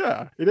look.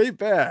 Yeah, it ain't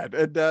bad.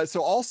 And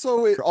so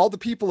also all the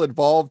people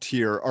involved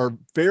here are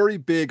very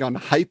big on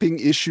hyping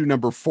issue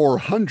number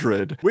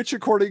 400, which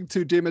according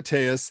to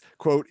DeMatteis,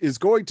 quote, "is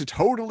going to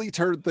totally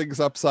turn things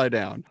upside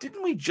down."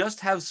 Didn't we just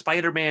have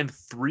Spider-Man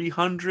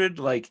 300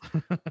 like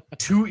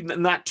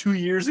not 2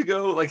 years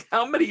ago? Like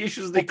how many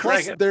issues are they Well,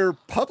 plus cracking? they're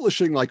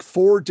publishing like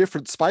 4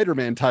 different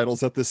Spider-Man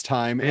titles at this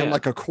time and Yeah.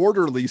 like a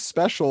quarterly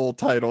special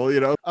title, you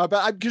know. But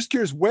I'm just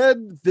curious,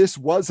 when this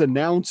was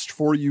announced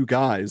for you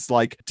guys,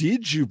 like,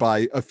 did you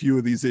buy a few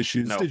of these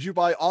issues? No. Did you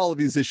buy all of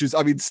these issues?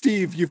 I mean,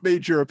 Steve, you've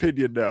made your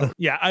opinion known.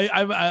 Yeah,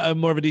 I'm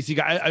more of a DC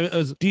guy. I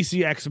was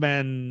DC,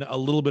 X-Men, a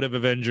little bit of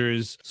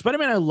Avengers.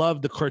 Spider-Man, I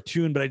loved the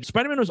cartoon, but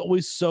Spider-Man was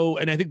always so,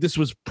 and I think this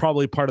was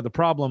probably part of the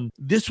problem.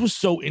 This was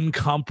so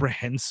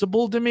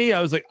incomprehensible to me.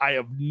 I was like, I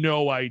have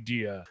no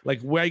idea.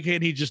 Like, why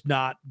can't he just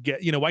not get,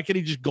 why can't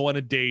he just go on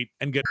a date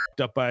and get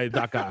up by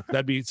Doc Ock?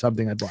 That'd be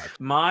something I'd watch.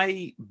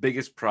 My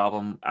biggest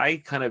problem, I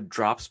kind of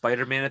dropped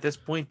Spider-Man at this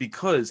point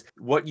because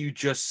what you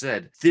just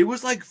said, there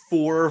was like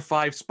 4 or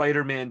 5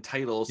 Spider-Man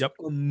titles Yep.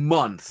 a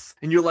month.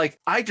 And you're like,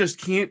 I just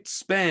can't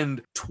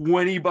spend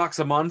 $20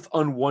 a month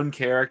on one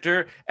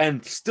character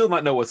and still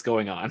not know what's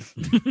going on.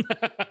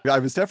 I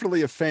was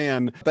definitely a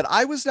fan, but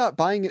I was not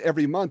buying it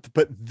every month.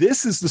 But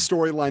this is the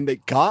storyline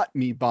that got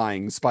me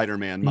buying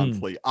Spider-Man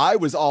monthly. I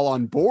was all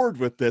on board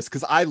with this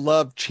because I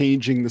love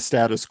changing the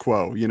status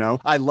quo. You know,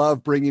 I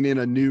love bringing in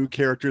a new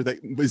character that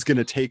was going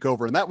to take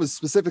over. And that was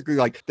specifically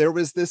like there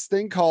was this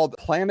thing called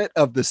Planet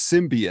of the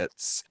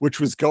Symbiotes, which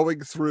was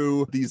going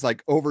through these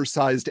like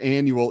oversized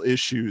annual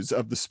issues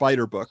of the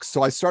Spider books.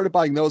 So I started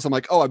buying those. I'm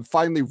like, oh, I'm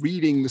finally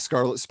reading the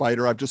Scarlet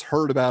Spider. I've just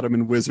heard about him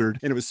in Wizard.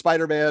 And it was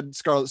Spider-Man,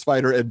 Scarlet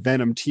Spider, and Venom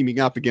Venom teaming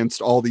up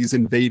against all these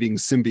invading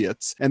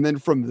symbiotes. And then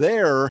from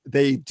there,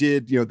 they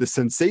did, the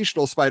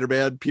sensational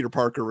Spider-Man. Peter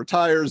Parker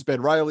retires.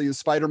 Ben Reilly is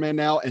Spider-Man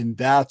now. And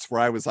that's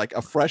where I was like,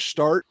 a fresh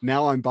start.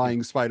 Now I'm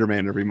buying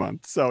Spider-Man every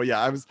month. So yeah,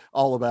 I was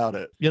all about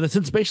it. Yeah, the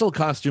sensational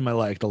costume I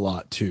liked a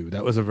lot too.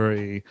 That was a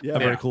very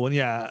cool one.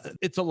 Yeah,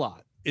 it's a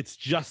lot. It's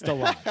just a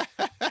lot.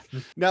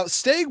 Now,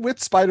 staying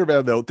with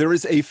Spider-Man, though, there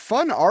is a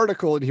fun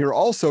article in here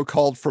also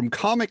called From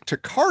Comic to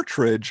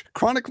Cartridge,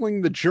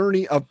 chronicling the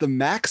journey of the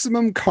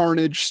Maximum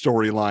Carnage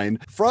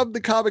storyline from the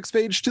comics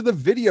page to the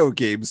video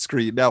game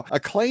screen. Now,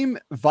 Acclaim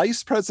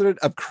Vice President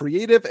of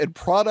Creative and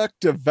Product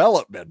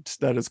Development,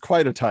 that is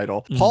quite a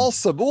title, Paul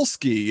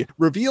Cebulski,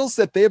 reveals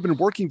that they have been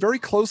working very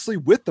closely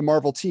with the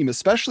Marvel team,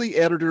 especially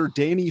editor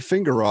Danny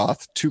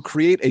Fingeroth, to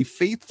create a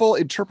faithful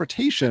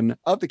interpretation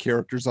of the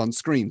characters on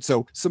screen.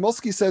 So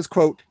Cebulski says,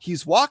 quote,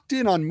 he's walked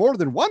in on more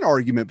than one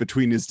argument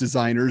between his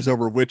designers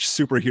over which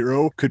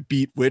superhero could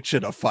beat which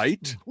in a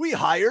fight. We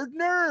hired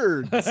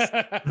nerds.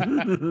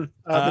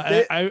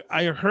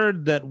 I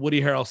heard that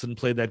Woody Harrelson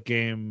played that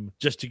game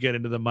just to get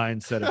into the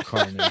mindset of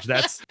Carnage.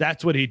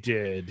 That's what he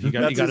did. He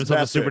got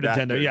himself a Super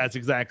Nintendo. Yes,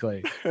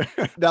 exactly.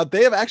 Now,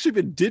 they have actually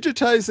been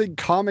digitizing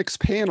comics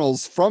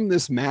panels from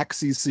this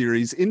Maxi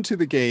series into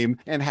the game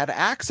and had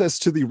access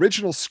to the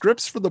original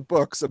scripts for the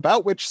books,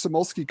 about which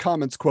Cebulski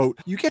comments, quote,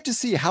 you get to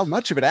see how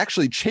much of it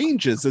actually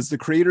changes as the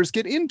creators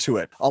get into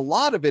it. A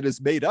lot of it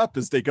is made up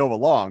as they go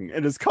along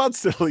and is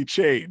constantly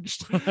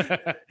changed.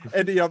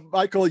 And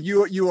Michael,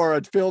 you are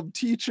a film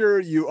teacher,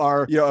 you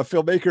are a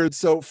filmmaker.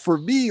 So for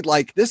me,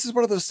 like, this is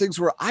one of those things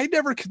where I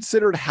never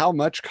considered how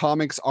much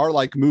comics are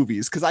like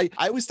movies, because I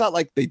always thought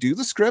like they do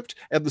the script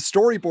and the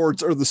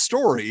storyboards are the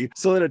story,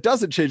 so that it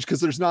doesn't change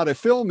because there's not a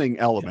filming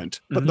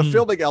element. But the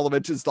filming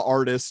element is the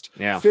artist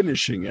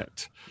finishing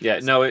it. Yeah,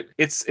 no,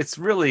 it's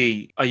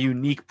really a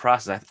unique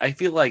process. I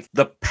feel like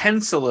the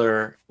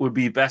penciler would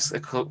be best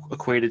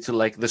equated to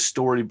like the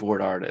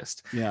storyboard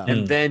artist. Yeah.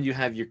 And then you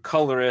have your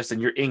colorist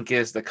and your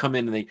inkist that come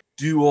in and they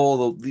do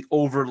all the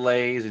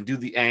overlays and do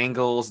the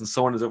angles and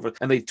so on and so forth,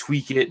 and they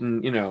tweak it.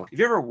 And if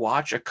you ever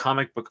watch a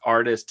comic book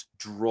artist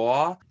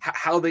draw,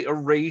 how they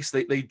erase,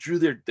 they drew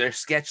their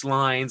sketch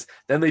lines,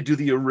 then they do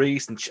the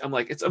erase, and I'm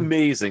like, it's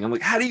amazing. I'm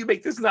like, how do you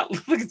make this not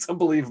look like it's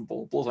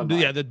unbelievable?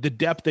 Yeah, the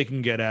depth they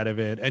can get out of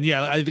it. And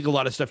yeah, I think a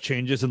lot of stuff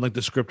changes, and like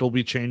the script will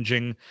be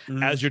changing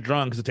as you're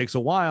drawing, because it takes a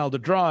while to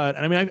draw it.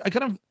 And I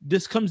mean,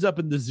 this comes up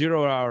in the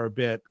 0 hour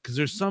bit, because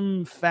there's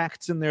some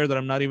facts in there that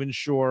I'm not even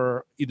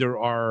sure either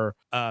are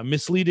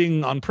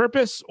misleading on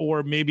purpose,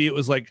 or maybe it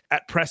was like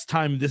at press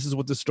time, this is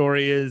what the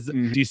story is.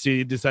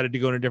 DC decided to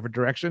go in a different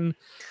direction.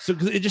 So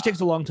because it just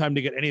takes a long time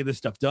to get any of this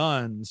stuff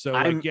done. So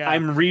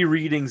I'm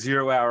rereading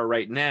 0 Hour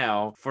right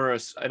now for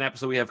an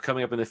episode we have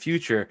coming up in the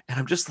future, and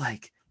I'm just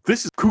like,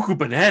 this is cuckoo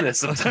bananas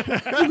sometimes.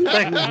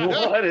 Like,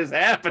 what is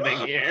happening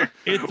here?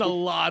 It's a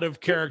lot of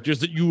characters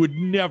that you would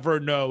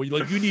never know.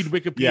 Like, you need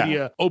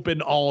Wikipedia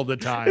open all the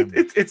time.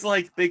 It's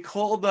like they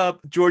called up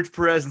George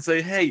Perez and say,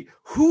 hey,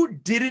 who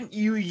didn't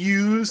you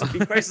use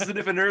in Crisis on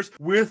Infinite Earths?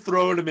 We're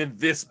throwing them in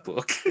this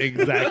book.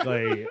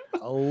 Exactly.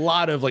 A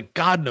lot of like,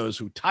 God knows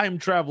who, time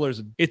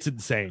travelers. It's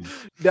insane.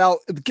 Now,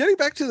 getting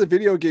back to the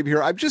video game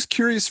here, I'm just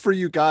curious for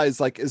you guys,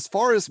 like, as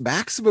far as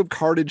Maximum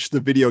Carnage, the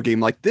video game,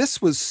 like,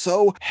 this was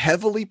so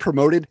heavily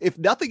promoted. If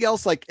nothing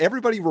else, like,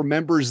 everybody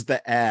remembers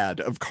the ad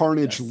of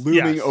Carnage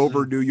looming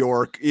over New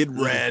York in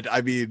red.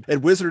 I mean,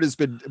 and Wizard has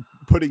been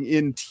putting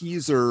in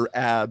teaser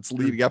ads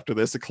leading up to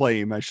this.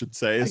 Acclaim, I should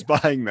say, is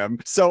buying them.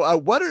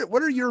 So what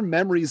are your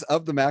memories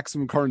of the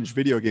Maximum Carnage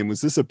video game?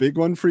 Was this a big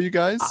one for you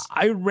guys?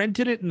 I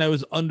rented it and I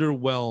was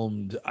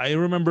underwhelmed. I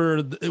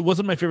remember it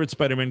wasn't my favorite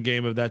Spider-Man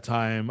game of that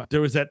time.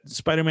 There was that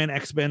Spider-Man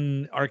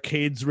X-Men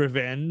Arcade's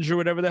Revenge or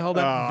whatever the hell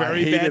that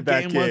very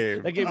bad game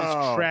was. That game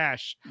was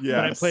trash. Yes.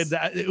 But I played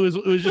that. It was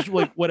just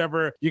like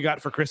whatever you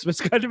got for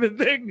Christmas kind of a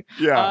thing.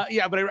 Yeah.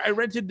 But I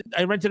rented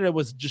it. I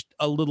was just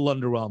a little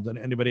underwhelmed. And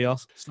anybody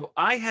else? So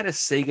I had a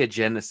Sega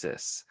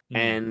Genesis.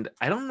 And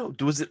I don't know,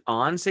 was it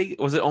on Sega?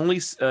 Was it only?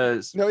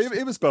 No,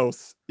 it was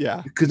both.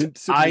 Yeah,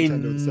 because I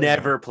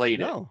never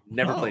played it.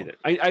 Never played it.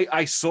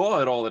 I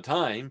saw it all the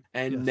time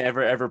and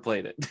never ever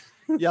played it.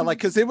 Yeah, like,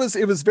 because it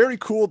was very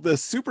cool. The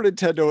Super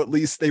Nintendo, at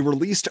least, they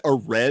released a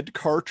red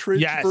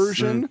cartridge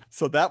version,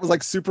 so that was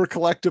like super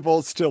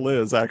collectible. Still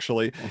is,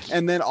 actually.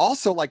 And then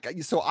also, like,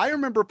 so I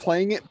remember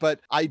playing it, but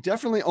I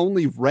definitely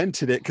only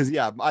rented it because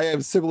I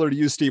am similar to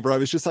you, Steve, where I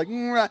was just like,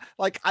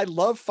 like, I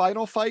love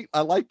Final Fight,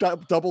 I like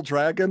Double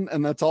Dragon,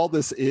 and that's all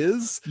this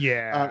is.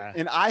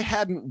 And I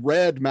hadn't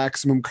read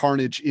Maximum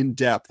Carnage in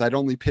depth. I'd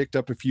only picked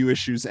up a few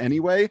issues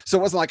anyway, so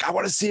it wasn't like I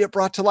want to see it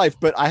brought to life.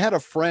 But I had a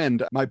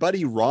friend, my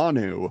buddy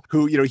Ranu, who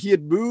who, he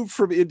had moved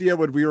from India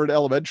when we were in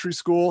elementary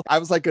school. I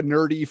was like a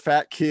nerdy,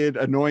 fat kid,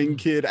 annoying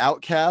kid,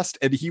 outcast,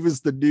 and he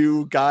was the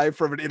new guy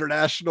from an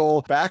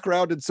international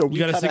background. And so we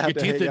You got to kind of sink your had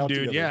to teeth hang in, out dude.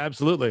 together. Yeah,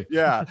 absolutely.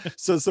 Yeah.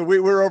 So we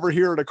were over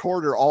here in a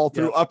corner all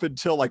through up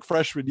until like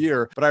freshman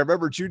year. But I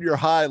remember junior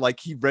high, like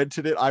he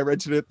rented it. I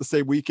rented it the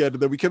same weekend.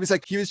 And then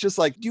he was just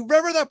like, do you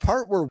remember that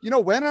part where,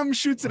 Wenham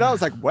shoots it out? I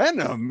was like,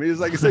 Wenham? He was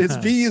like, his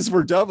V's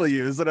were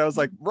W's. And I was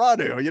like,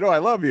 Radu, I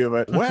love you,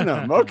 but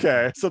Wenham.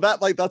 Okay. So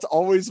that's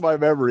always my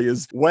memory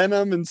is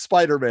Wenham and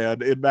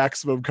Spider-Man in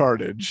Maximum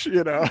Carnage,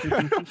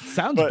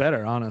 Sounds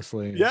better,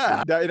 honestly.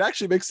 Yeah. It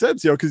actually makes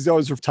sense, because you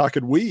always were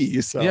talking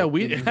we. So Yeah,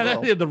 we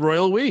the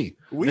royal we.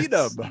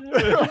 Weedum.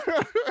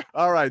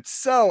 All right.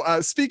 So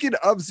speaking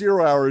of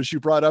Zero Hours, you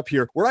brought up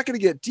here, we're not going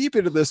to get deep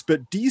into this,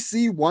 but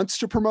DC wants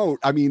to promote.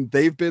 I mean,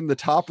 they've been the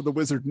top of the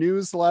Wizard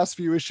news the last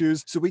few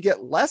issues. So we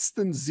get Less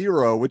Than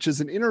Zero, which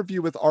is an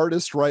interview with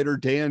artist writer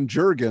Dan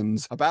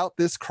Jurgens about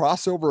this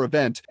crossover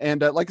event.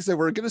 And like I said,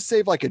 we're going to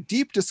save like a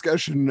deep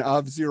discussion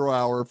of Zero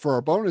Hour for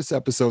our bonus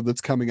episode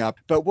that's coming up.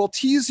 But we'll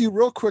tease you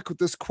real quick with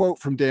this quote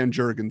from Dan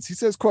Jurgens. He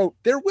says, quote,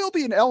 "There will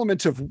be an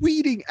element of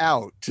weeding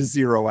out to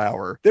Zero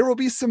Hour. There will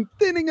be some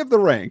thinning of the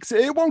ranks.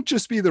 It won't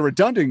just be the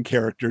redundant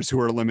characters who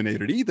are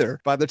eliminated either.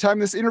 By the time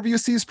this interview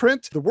sees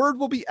print, the word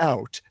will be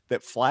out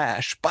that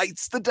Flash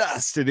bites the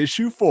dust in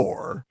issue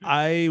 4.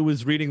 I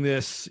was reading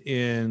this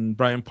in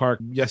Bryant Park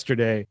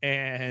yesterday,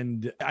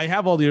 and I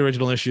have all the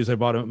original issues. I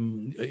bought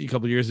them a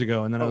couple years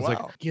ago, and then I was like,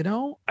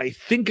 I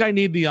think I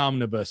need the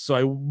omnibus. So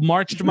I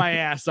marched my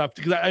ass up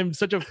because I'm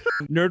such a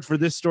nerd for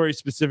this story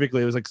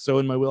specifically. It was like so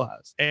in my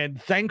wheelhouse.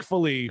 And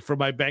thankfully for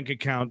my bank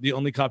account, the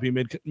only copy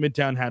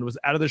Midtown had was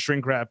out of the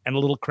shrink wrap and a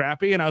little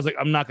crappy. And I was like,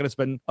 I'm not going to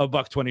spend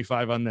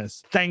 $1.25 on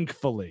this.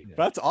 Thankfully.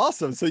 That's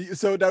awesome.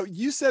 So now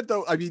you said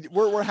though, I mean,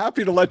 we're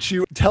happy to let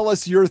you tell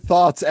us your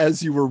thoughts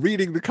as you were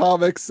reading the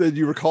comics and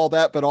you recall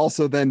that, but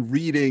also then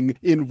reading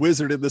in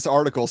Wizard in this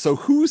article. So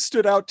who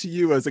stood out to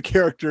you as a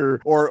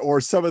character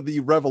or some of the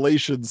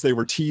revelations they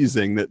were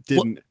teasing that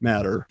didn't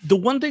matter? The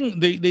one thing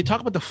they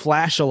talk about the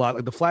Flash a lot,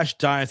 like the Flash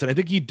dies, and I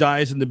think he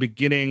dies in the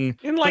beginning.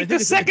 In like the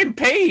second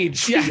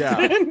page.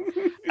 Yeah.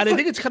 And I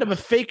think it's kind of a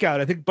fake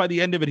out. I think by the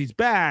end of it, he's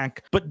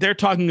back, but they're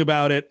talking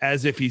about it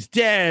as if he's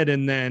dead.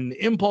 And then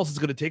Impulse is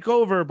going to take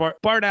over,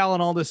 Bart Allen,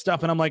 all this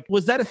stuff. And I'm like,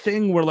 was that a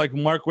thing where like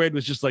Mark Waid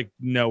was just like,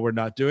 no, we're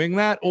not doing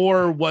that?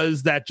 Or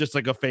was that just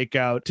like a fake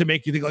out to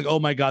make you think like, oh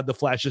my God, the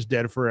Flash is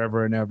dead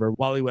forever and ever.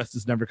 Wally West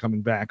is never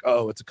coming back.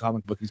 Oh, it's a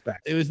comic book. He's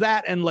back. It was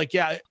that. And like,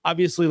 yeah,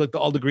 obviously like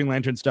all the Green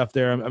Lantern stuff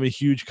there. I'm a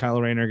huge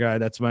Kyle Rayner guy.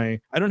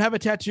 I don't have a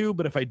tattoo,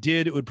 but if I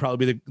did, it would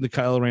probably be the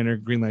Kyle Rayner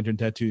Green Lantern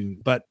tattoo.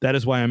 But that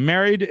is why I'm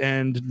married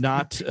and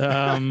not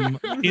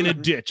in a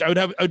ditch. I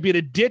would be in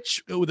a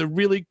ditch with a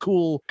really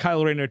cool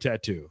Kyle Rayner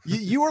tattoo.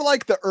 You were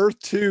like the Earth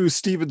 2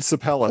 Steven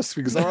Sapellis,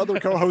 because our other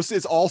co-host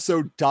is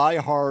also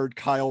diehard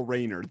Kyle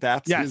Rayner.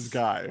 That's his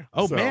guy.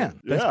 Oh man,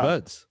 that's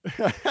buds.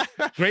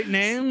 Great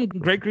name,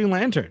 great Green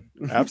Lantern.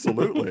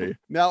 Absolutely.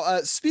 Now,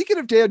 speaking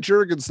of Dan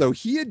Jurgens, though,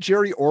 he and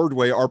Jerry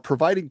Ordway are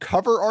providing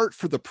cover art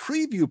for the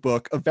preview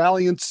book of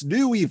Valiant's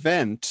new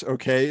event.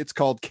 Okay, it's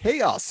called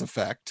Chaos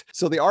Effect.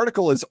 So the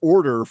article is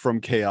Order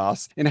from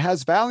Chaos and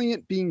has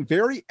Valiant being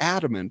very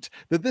adamant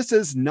that this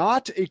is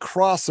not a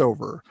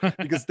crossover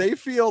because they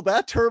feel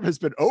that term has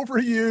been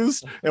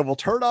overused and will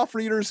turn off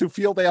readers who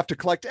feel they have to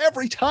collect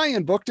every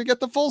tie-in book to get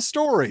the full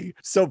story.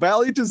 So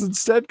Valiant is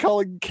instead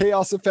calling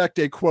Chaos Effect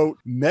a, quote,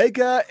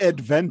 mega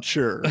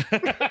adventure.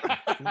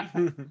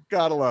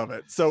 Gotta love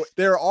it. So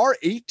there are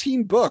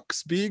 18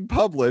 books being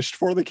published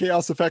for the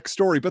Chaos Effect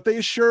story, but they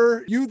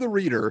assure you, the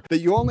reader, that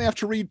you only have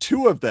to read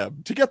 2 of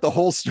them to get the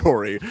whole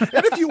story.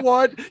 And if you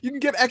want, you can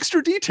get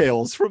extra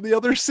details from the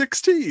other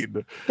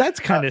 16. That's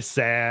kind of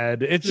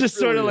sad. It's just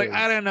really sort of like, is.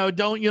 I don't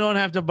know. You don't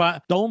have to buy.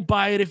 Don't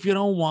buy it if you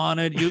don't want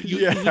it. You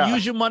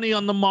use your money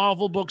on the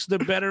Marvel books. They're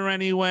better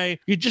anyway.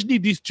 You just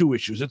need these 2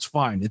 issues. It's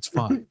fine. It's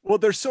fine. Well,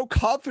 they're so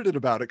confident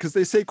about it because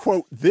they say,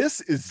 quote,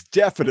 this is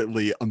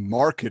definitely a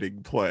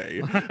marketing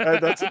play.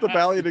 And that's what the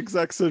Valiant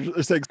execs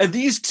are saying. And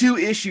these 2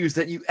 issues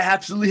that you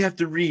absolutely have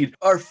to read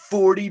are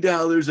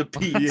 $40 a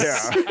piece.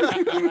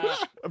 Yeah.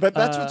 But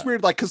that's what's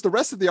weird, like, because the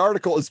rest of the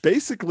article is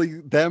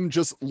basically them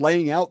just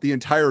laying out the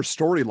entire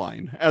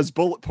storyline as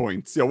bullet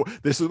points.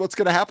 This is what's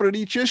going to happen in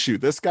each issue.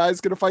 This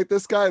guy's going to fight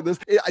this guy.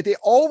 They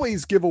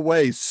always give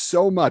away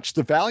so much.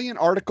 The Valiant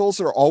articles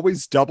are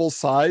always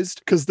double-sized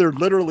because they're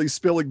literally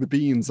spilling the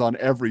beans on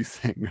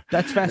everything.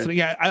 That's fascinating.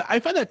 Yeah, I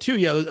find that too.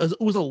 Yeah, it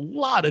was a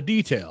lot of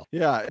detail.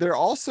 Yeah, they're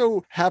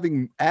also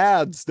having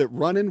ads that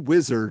run in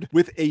Wizard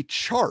with a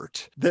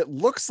chart that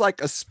looks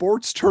like a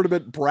sports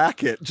tournament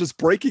bracket, just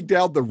breaking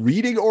down the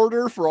reading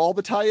order for all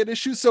the tie-in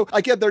issues. So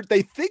again,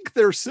 they think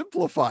they're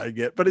simplifying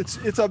it, but it's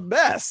a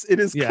mess. It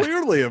is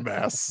clearly a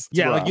mess. It's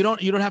rough. Like you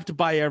don't have to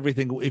buy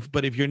everything.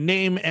 But if your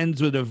name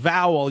ends with a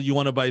vowel, you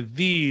want to buy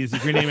these.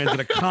 If your name ends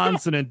with a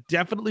consonant,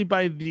 definitely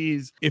buy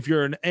these. If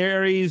you're an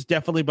Aries,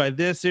 definitely buy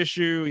this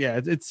issue. Yeah,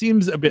 it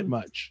seems a bit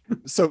much.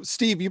 So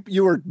Steve,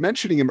 you were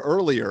mentioning him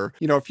earlier.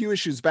 where, a few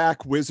issues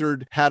back,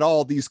 Wizard had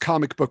all these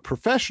comic book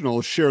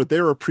professionals share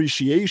their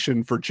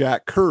appreciation for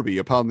Jack Kirby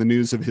upon the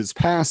news of his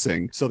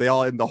passing. So they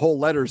all, in the whole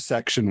letters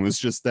section was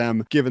just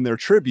them giving their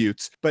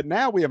tributes. But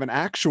now we have an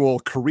actual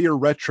career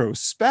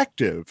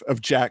retrospective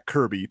of Jack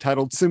Kirby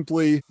titled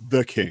simply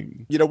The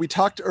King. We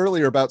talked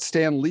earlier about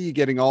Stan Lee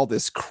getting all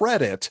this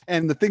credit,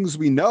 and the things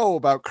we know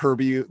about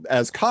Kirby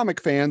as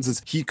comic fans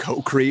is he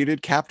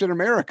co-created Captain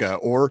America,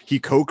 or he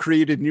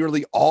co-created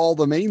nearly all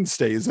the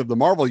mainstays of the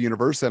Marvel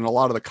universe and a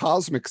lot of the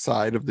cosmic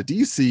side of the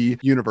DC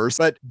universe.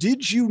 But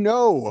did you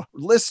know,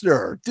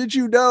 listener,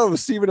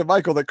 Stephen and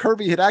Michael, that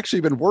Kirby had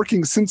actually been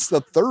working since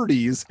the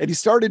 30s, and he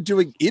started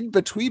doing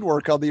in-between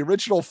work on the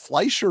original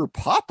Fleischer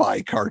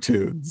Popeye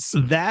cartoons?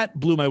 That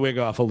blew my wig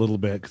off a little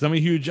bit, because I'm a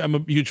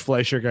huge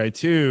Fleischer guy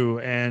too,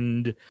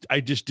 and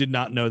I just did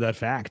not know that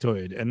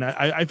factoid. And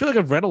I feel like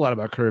I've read a lot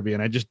about Kirby,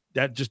 and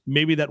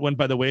maybe that went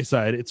by the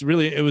wayside. It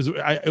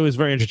was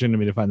very interesting to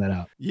me to find that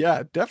out. Yeah,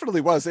 it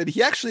definitely was. And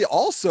he actually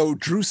also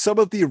drew some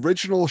of the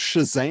original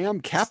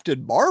Shazam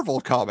Captain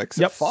Marvel comics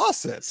at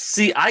Fawcett.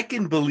 See, I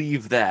can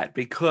believe that,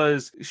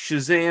 because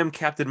Shazam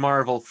Captain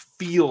Marvel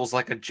feels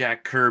like a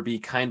Jack Kirby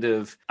kind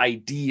of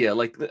idea.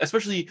 Like,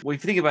 especially when you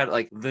think about it,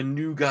 like the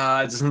New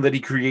Gods that he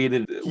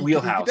created,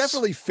 Wheelhouse. He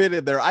definitely fit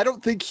in there. I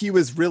don't think he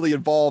was really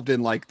involved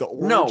in like the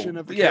origin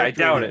of the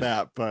character. I doubt it.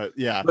 That, but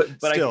yeah, but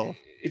still.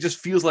 It just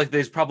feels like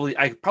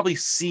I've probably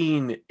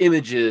seen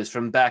images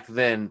from back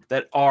then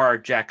that are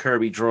Jack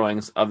Kirby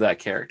drawings of that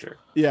character.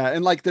 Yeah,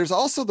 and like there's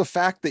also the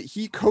fact that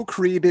he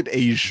co-created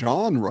a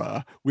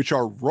genre, which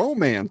are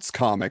romance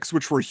comics,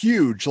 which were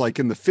huge like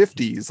in the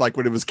 50s, like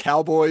when it was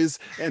cowboys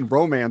and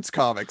romance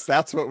comics.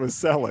 That's what was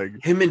selling.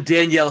 Him and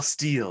Danielle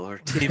Steele are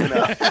teaming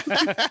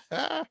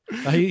up.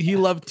 He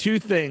loved two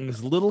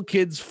things: little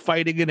kids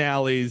fighting in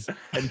alleys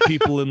and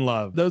people in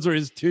love. Those are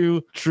his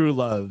two true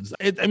loves.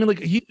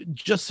 He's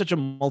just such a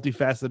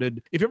multifaceted.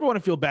 If you ever want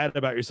to feel bad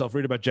about yourself,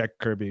 read about Jack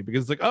Kirby,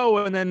 because it's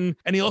like, and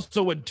he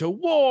also went to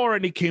war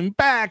and he came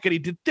back and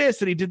he did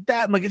this and he did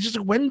that. And like, it's just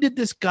like, when did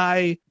this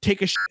guy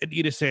take a shit and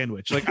eat a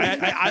sandwich? Like,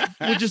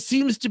 it just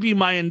seems to be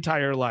my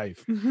entire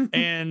life.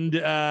 And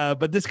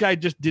but this guy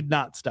just did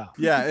not stop.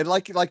 Yeah, and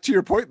like to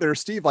your point there,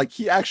 Steve, like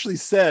he actually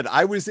said,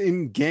 I was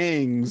in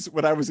gangs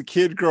when I was a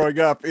kid growing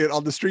up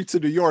on the streets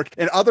of New York,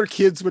 and other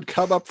kids would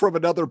come up from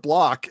another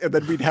block and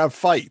then we'd have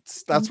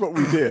fights. That's what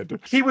we did.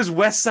 He was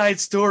West Side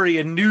Story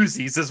and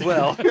Newsies as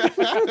well.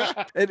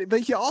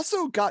 But he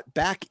also got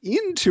back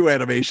into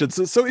animation.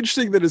 So it's so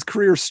interesting that his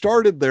career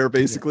started there,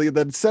 basically. And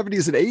then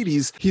 70s and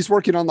 80s, he's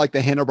working on like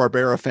the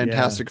Hanna-Barbera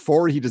Fantastic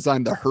Four. He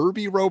designed the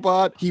Herbie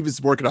robot. He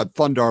was working on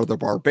Thundar the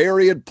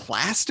Barbarian,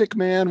 Plastic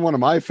Man, one of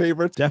my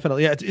favorites.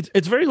 Definitely. Yeah,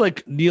 it's very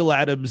like Neil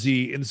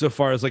Adams-y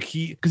insofar as like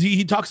because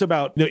he talks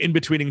about,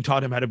 in-betweening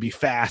taught him how to be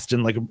fast,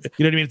 and like, you know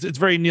what I mean? It's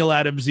very Neil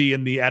Adams-y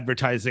in the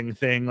advertising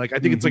thing. Like, I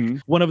think it's like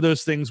one of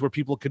those things where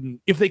people can,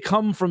 if they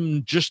come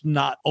from just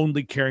not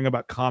only caring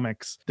about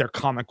comics, their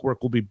comic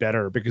work will be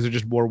better because they're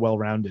just more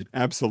well-rounded.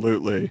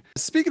 Absolutely.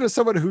 Speaking of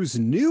someone who's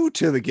new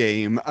to the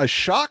game, a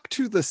shock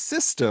to the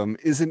system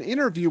is an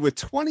interview with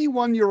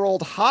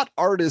 21-year-old hot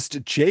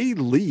artist Jay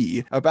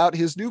Lee about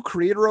his new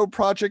creator-owned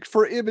project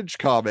for Image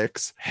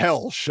Comics,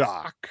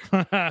 Hellshock.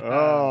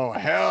 Oh,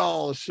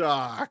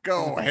 Hellshock.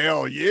 Oh,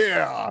 hell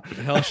yeah.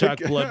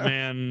 Hellshock,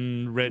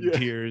 Bloodman, Red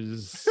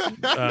Tears,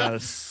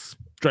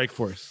 Strike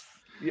Force.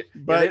 Yeah,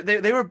 but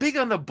they were big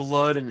on the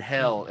blood and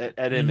hell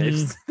at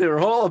Image. They were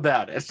all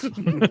about it.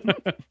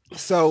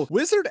 So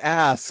Wizard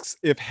asks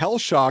if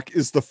Hellshock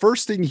is the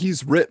first thing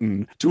he's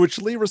written, to which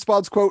Lee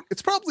responds, quote,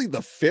 "It's probably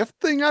the fifth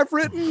thing I've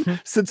written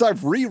since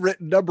I've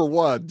rewritten number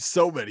one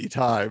so many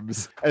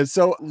times." And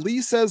so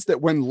Lee says that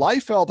when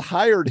Liefeld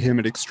hired him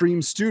at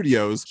Extreme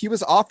Studios, he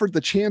was offered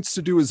the chance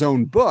to do his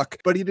own book,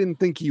 but he didn't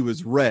think he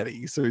was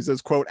ready. So he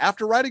says, quote,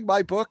 "After writing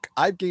my book,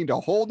 I've gained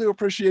a whole new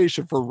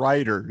appreciation for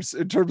writers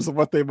in terms of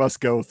what they must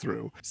go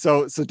through."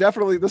 So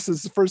definitely this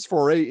is the first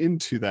foray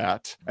into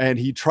that. And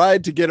he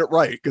tried to get it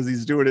right because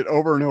he's doing it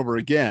over and over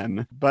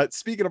again. But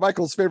speaking of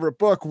Michael's favorite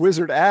book,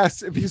 Wizard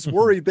asks if he's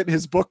worried that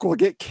his book will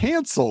get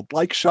canceled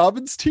like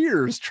Shaman's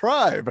Tears,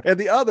 Tribe, and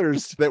the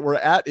others that were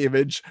at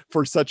Image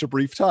for such a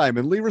brief time.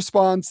 And Lee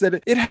responds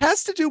that it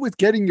has to do with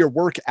getting your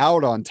work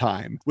out on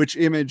time, which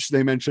Image,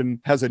 they mention,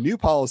 has a new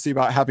policy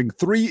about having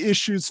 3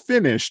 issues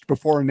finished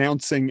before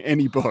announcing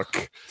any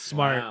book.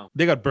 Smart. Wow.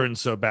 They got burned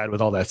so bad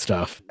with all that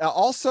stuff.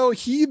 Also,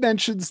 he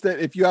mentions that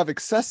if you have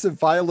excessive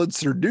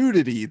violence or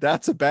nudity,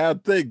 that's a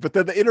bad thing. But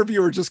then the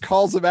interviewer just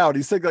calls him out.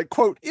 He's saying, like,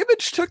 quote,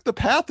 "Image took the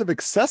path of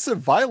excessive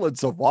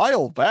violence a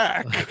while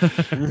back."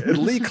 And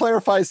Lee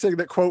clarifies, saying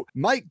that, quote,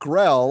 "Mike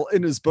Grell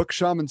in his book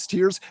Shaman's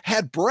Tears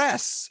had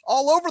breasts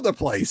all over the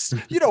place.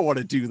 You don't want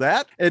to do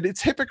that. And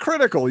it's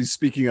hypocritical." He's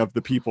speaking of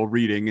the people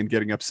reading and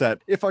getting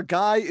upset. If a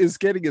guy is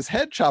getting his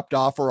head chopped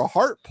off or a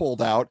heart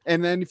pulled out,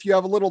 and then if you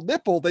have a little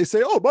nipple, they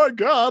say, "Oh my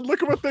God,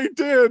 look at what they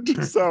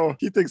did." So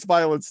he thinks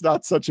violence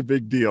not such a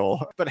big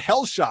deal. But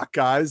Hellshock,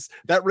 guys,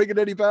 that ringing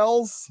any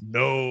bells?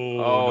 No.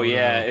 Oh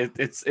yeah,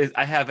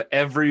 I have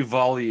every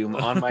volume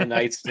on my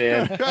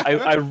nightstand.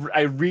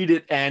 I read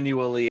it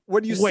annually.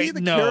 when you see Wait,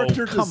 the no,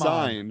 character come on.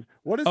 design,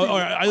 what is Oh,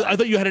 it? I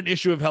thought you had an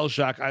issue of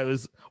Hellshock.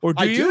 Do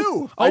I you?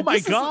 do. Oh my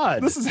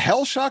God. This is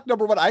Hellshock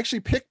 #1. I actually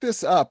picked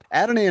this up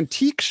at an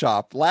antique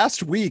shop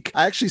last week.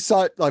 I actually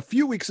saw it a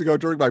few weeks ago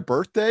during my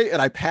birthday,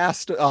 and I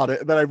passed on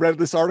it. And then I read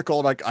this article.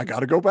 I'm like, I got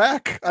to go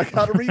back. I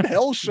got to read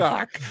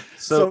Hellshock.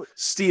 So,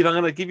 Steve, I'm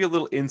gonna give you a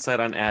little insight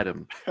on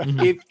Adam.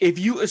 If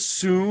you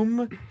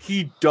assume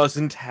he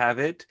doesn't have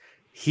it,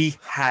 he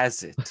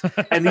has it,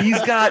 and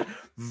he's got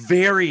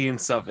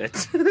variants of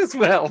it as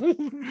well.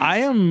 I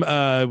am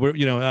we're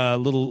a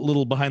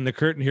little behind the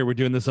curtain here. We're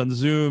doing this on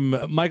Zoom.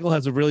 Michael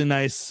has a really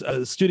nice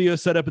studio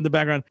set up in the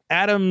background.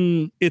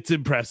 Adam, it's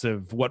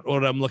impressive what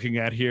I'm looking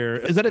at here.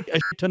 Is that a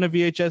ton of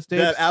VHS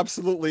tapes? That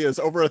absolutely is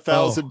over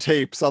 1,000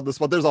 tapes on this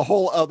one. There's a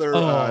whole other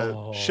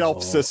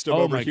shelf system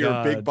over here,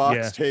 God. big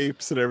box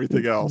tapes and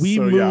everything else. We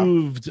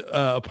moved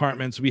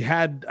apartments. We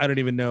had, I don't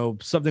even know,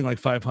 something like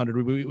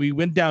 500. We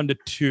went down to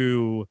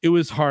 2. It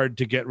was hard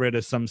to get rid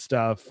of some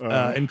stuff,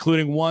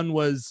 including one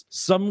was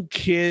some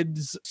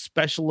kid's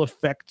special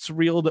effects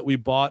reel that we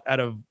bought at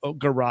a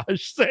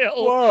garage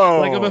sale.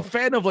 Whoa. Like, I'm a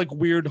fan of like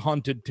weird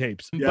haunted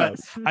tapes, but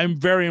I'm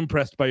very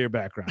impressed by your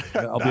background.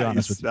 I'll be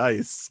honest with you.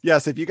 Nice.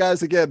 Yes, if you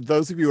guys, again,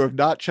 those of you who have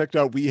not checked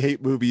out We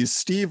Hate Movies,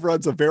 Steve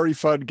runs a very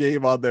fun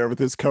game on there with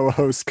his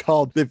co-host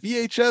called the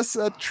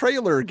VHS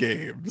Trailer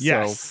Game.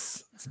 Yes.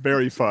 So it's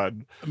very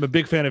fun. I'm a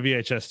big fan of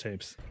VHS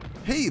tapes.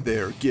 Hey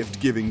there,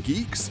 gift-giving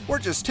geeks. We're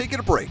just taking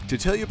a break to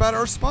tell you about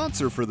our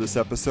sponsor for this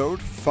episode,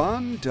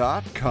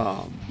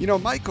 Fun.com. You know,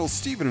 Michael,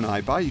 Steven, and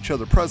I buy each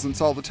other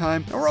presents all the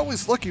time, and we're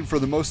always looking for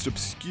the most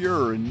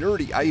obscure and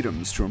nerdy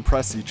items to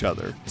impress each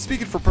other.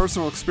 Speaking from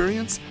personal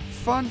experience,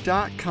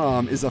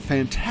 Fun.com is a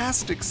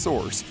fantastic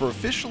source for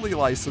officially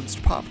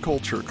licensed pop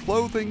culture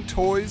clothing,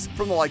 toys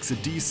from the likes of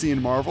DC and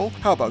Marvel.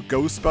 How about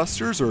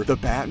Ghostbusters or the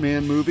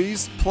Batman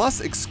movies? Plus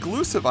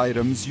exclusive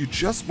items you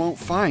just won't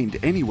find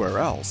anywhere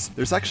else.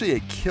 There's actually a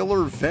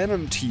killer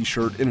Venom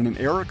t-shirt in an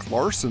Eric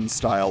Larson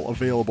style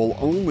available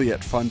only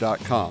at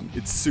Fun.com.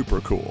 It's super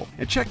cool.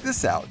 And check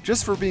this out.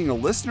 Just for being a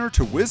listener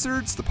to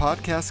Wizards, the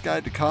podcast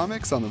guide to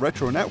comics on the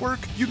Retro Network,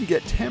 you can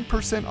get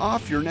 10%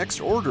 off your next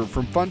order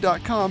from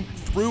Fun.com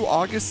through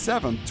August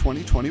 7th,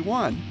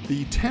 2021.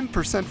 The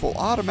 10% will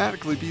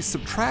automatically be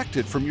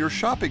subtracted from your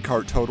shopping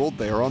cart total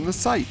there on the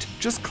site.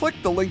 Just click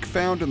the link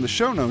found in the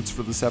show notes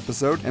for this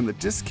episode and the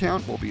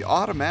discount will be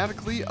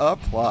automatically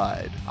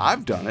applied.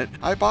 I've done it.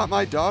 I bought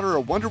my daughter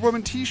a Wonder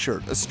Woman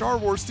t-shirt, a Star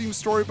Wars themed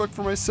storybook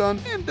for my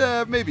son,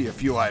 and maybe a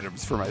few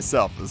items for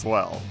myself as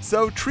well.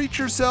 So treat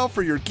yourself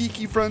or your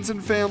geeky friends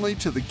and family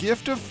to the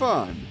gift of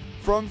fun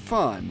from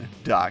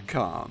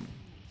Fun.com.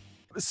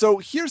 So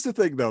here's the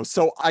thing, though.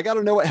 So I got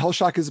to know what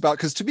Hellshock is about,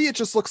 because to me, it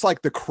just looks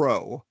like The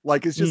Crow.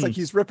 Like, it's just like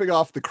he's ripping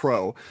off The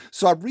Crow.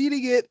 So I'm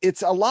reading it.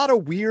 It's a lot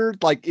of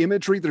weird, like,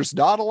 imagery. There's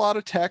not a lot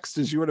of text,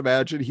 as you would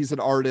imagine. He's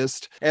an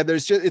artist. And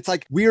there's just, it's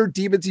like weird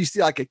demons. You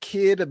see like a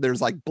kid, and there's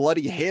like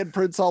bloody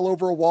handprints all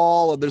over a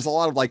wall. And there's a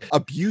lot of like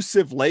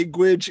abusive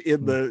language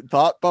in the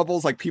thought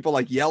bubbles, like people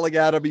like yelling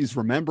at him. He's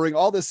remembering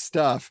all this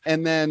stuff.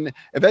 And then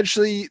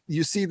eventually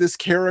you see this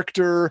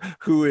character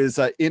who is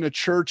in a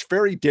church,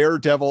 very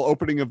Daredevil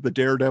opening of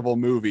the Daredevil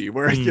movie,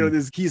 where you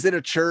know he's in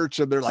a church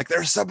and they're like,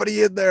 there's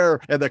somebody in there,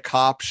 and the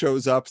cop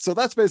shows up. So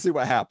that's basically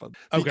what happened.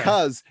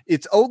 Because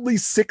it's only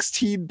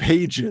 16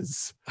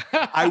 pages.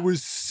 I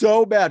was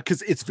so mad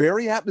because it's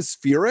very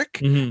atmospheric,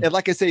 and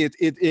like I say,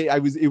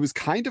 it was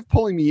kind of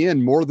pulling me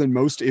in more than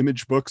most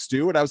image books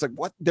do. And I was like,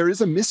 what? There is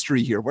a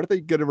mystery here. What are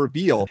they going to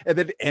reveal? And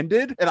then it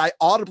ended, and I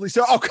audibly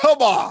said, oh, come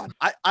on.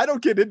 I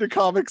don't get into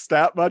comics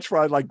that much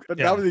where I like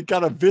that was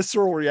kind of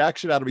visceral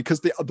reaction out of me,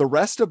 because the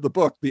rest of the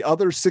book, the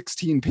other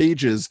 16 pages,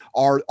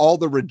 are all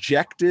the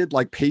rejected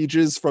like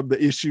pages from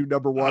the issue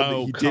number 1 that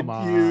he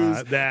didn't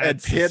use,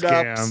 and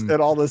pin-ups and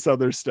all this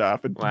other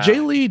stuff. And Jay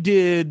Lee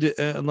did,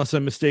 unless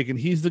I'm mistaken,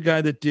 he's the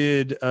guy that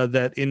did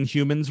that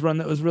Inhumans run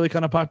that was really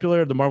kind of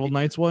popular, the Marvel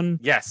Knights one.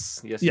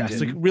 Yes,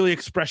 like really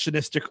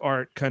expressionistic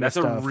art kind of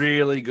stuff. That's a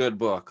really good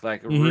book.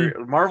 Like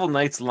Marvel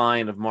Knights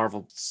line of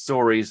Marvel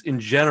stories in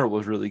general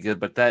was really good,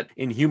 but that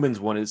Inhumans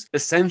one is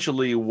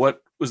essentially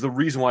what was the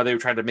reason why they were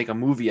trying to make a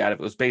movie out of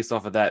it. It was based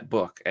off of that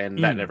book, and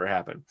that never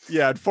happened.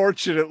 Yeah,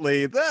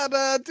 unfortunately,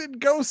 that didn't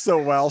go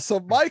so well. So,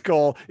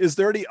 Michael, is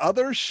there any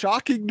other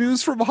shocking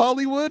news from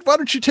Hollywood? Why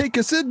don't you take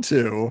us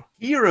into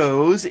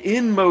Heroes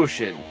in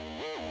Motion?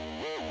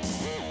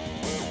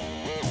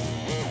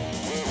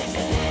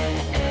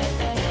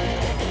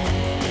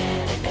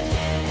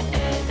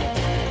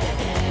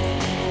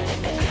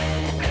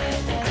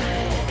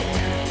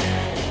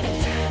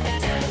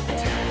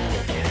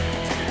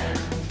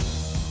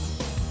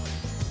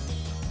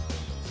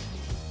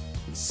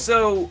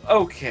 So,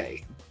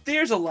 okay,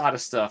 there's a lot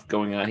of stuff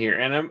going on here,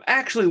 and I'm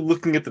actually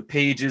looking at the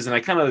pages, and I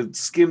kind of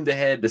skimmed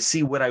ahead to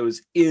see what I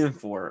was in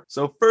for.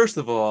 So first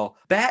of all,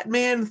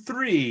 Batman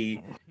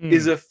 3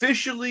 is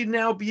officially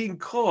now being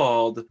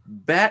called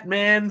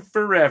Batman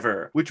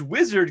Forever, which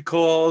Wizard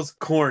calls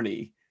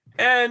corny.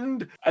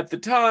 And at the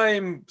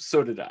time,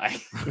 so did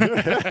I.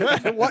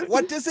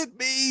 What does it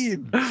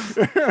mean?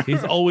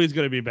 He's always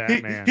going to be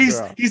Batman.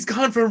 He's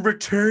gone from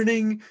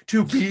returning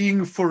to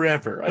being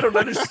forever. I don't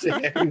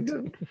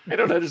understand. I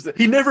don't understand.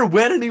 He never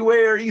went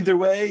anywhere either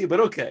way, but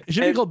okay. It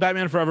should be called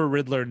Batman Forever,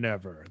 Riddler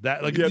Never.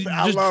 That like Yeah,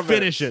 I just love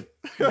finish it.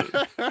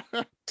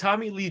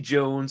 Tommy Lee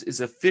Jones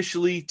is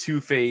officially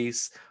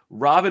Two-Face.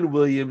 Robin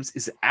Williams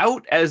is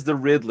out as the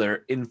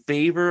Riddler in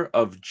favor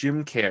of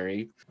Jim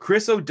Carrey.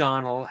 Chris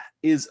O'Donnell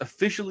is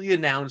officially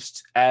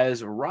announced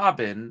as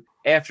Robin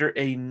after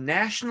a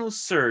national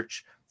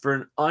search for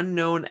an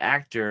unknown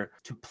actor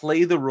to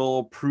play the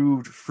role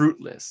proved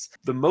fruitless.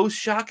 The most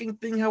shocking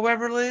thing,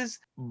 however, Liz,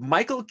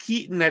 Michael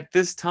Keaton at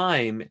this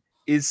time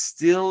is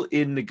still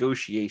in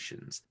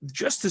negotiations.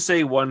 Just to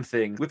say one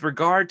thing, with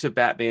regard to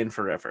Batman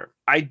Forever,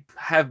 I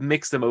have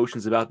mixed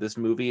emotions about this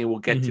movie, and we'll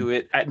get to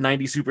it at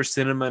 90 Super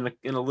Cinema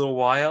in a little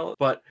while.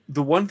 But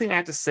the one thing I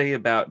have to say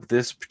about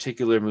this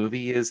particular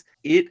movie is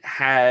it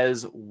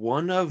has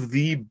one of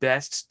the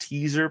best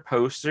teaser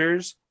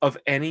posters of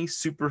any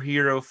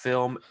superhero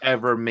film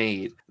ever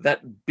made.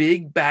 That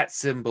big bat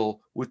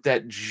symbol with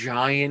that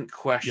giant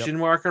question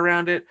mark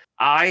around it.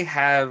 I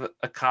have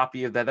a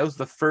copy of that. That was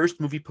the first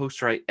movie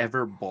poster I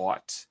ever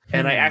bought.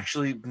 And I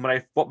actually, when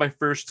I bought my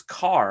first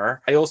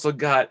car, I also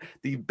got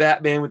the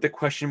Batman with the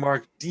question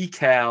mark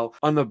decal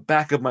on the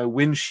back of my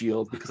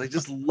windshield because I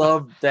just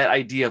loved that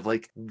idea of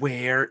like,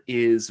 where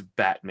is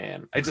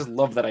Batman? I just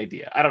love that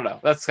idea. I don't know.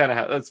 That's kind of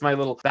how, that's my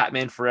little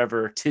Batman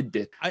Forever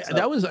tidbit.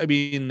 I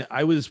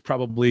was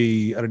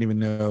probably, I don't even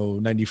know,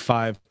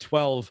 95,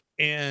 12.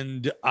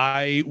 And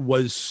I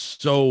was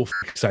so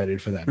excited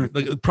for that.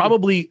 Like,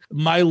 probably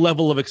my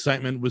level of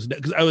excitement was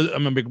because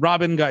I'm a big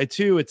Robin guy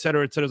too, et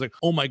cetera, et cetera. I was like,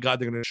 oh my God,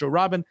 they're going to show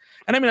Robin.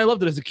 And I mean, I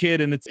loved it as a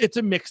kid, and it's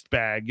a mixed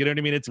bag. You know what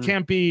I mean? It's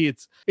campy.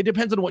 It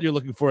depends on what you're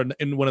looking for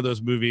in one of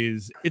those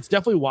movies. It's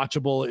definitely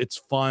watchable. It's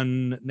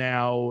fun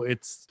now.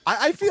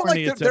 I feel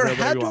corny, like there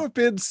had to have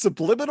been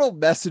subliminal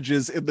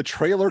messages in the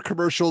trailer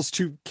commercials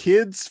to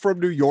kids from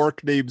New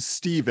York named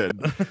Steven,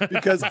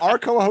 because our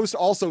co-host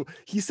also,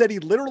 he said he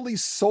literally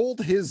sold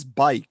his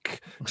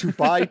bike to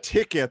buy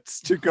tickets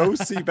to go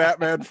see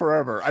Batman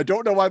Forever. I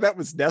don't know why that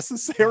was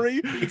necessary.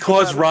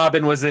 Because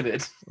Robin was in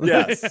it.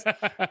 Yes.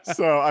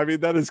 So, I mean,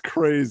 that is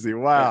crazy.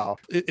 Wow.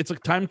 It's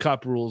like Time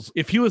Cop rules.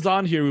 If he was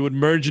on here, we would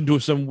merge into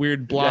some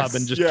weird blob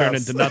and just turn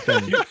into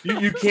nothing.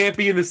 You can't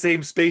be in the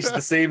same space at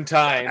the same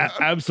time.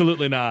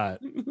 Absolutely not.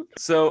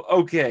 So,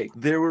 okay,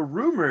 there were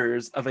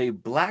rumors of a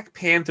Black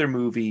Panther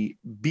movie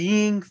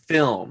being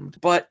filmed,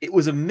 but it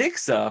was a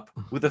mix-up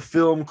with a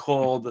film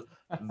called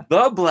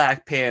The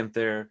Black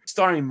Panther,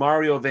 starring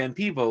Mario Van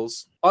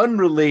Peebles,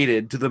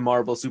 unrelated to the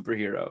Marvel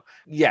superhero.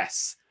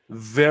 Yes,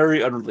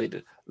 very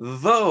unrelated.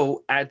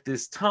 Though, at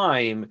this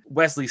time,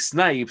 Wesley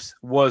Snipes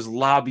was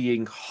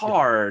lobbying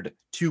hard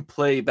to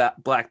play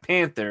Black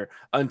Panther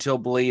until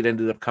Blade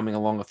ended up coming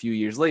along a few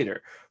years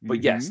later.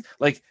 But yes,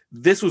 like,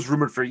 this was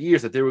rumored for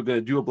years that they were going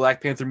to do a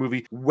Black Panther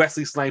movie.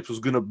 Wesley Snipes was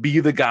going to be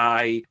the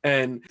guy.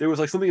 And there was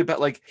like something about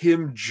like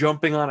him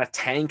jumping on a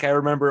tank. I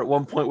remember at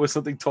one point was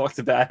something talked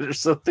about it or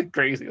something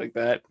crazy like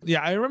that.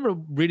 Yeah, I remember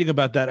reading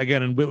about that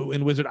again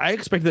in Wizard. I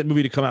expected that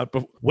movie to come out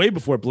way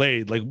before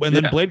Blade. Like, when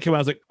then Blade came out, I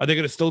was like, are they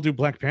going to still do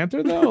Black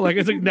Panther though? Like,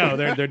 it's like, no,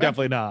 they're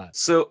definitely not.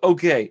 So,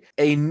 okay,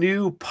 a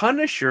new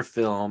Punisher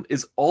film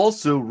is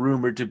also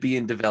rumored to be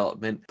in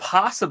development,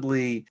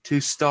 possibly to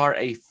star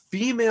a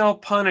female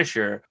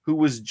Punisher who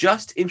was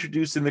just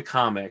introduced in the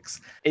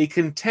comics. A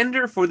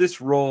contender for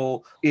this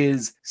role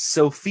is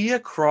Sophia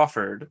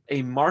Crawford,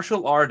 a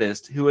martial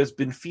artist who has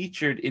been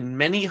featured in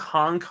many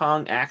Hong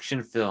Kong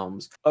action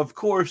films. Of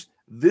course,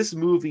 this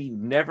movie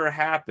never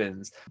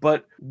happens,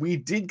 but we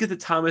did get the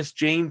Thomas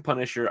Jane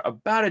Punisher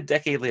about a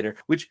decade later,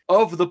 which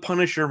of the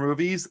Punisher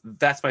movies,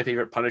 that's my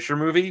favorite Punisher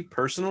movie,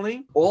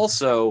 personally.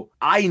 Also,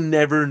 I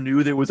never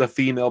knew there was a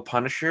female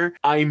Punisher.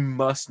 I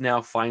must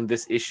now find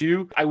this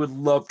issue. I would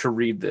love to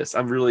read this.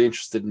 I'm really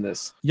interested in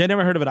this. Yeah, I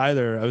never heard of it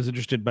either. I was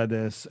interested by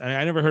this.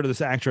 I never heard of this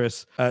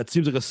actress. It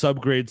seems like a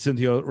subgrade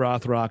Cynthia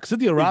Rothrock.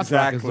 Cynthia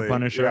Rothrock is the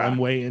Punisher I'm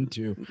way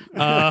into.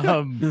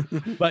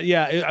 But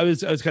yeah, I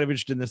was kind of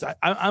interested in this.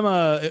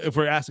 I'm if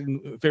we're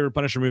asking favorite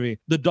Punisher movie,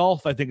 The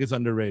Dolph, I think, is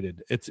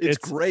underrated. It's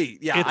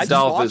great. Yeah, I just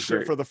Dolph watched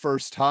it for the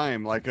first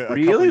time like a couple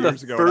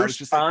years ago.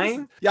 First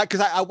time? Yeah, because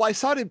I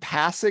saw it in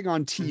passing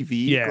on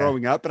TV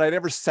growing up, but I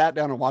never sat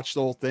down and watched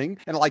the whole thing.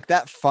 And like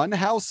that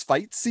Funhouse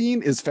fight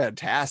scene is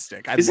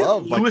fantastic. I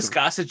love Louis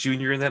Gossett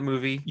Jr. in that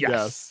movie.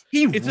 Yes.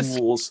 He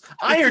rules.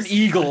 Iron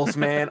Eagles,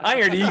 man.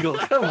 Iron Eagles.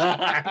 Come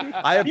on.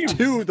 I have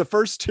the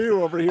first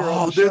two over here.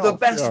 Oh, they're the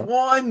best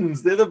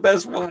ones. They're the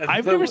best ones.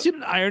 I've never seen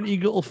an Iron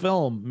Eagle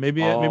film.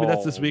 Maybe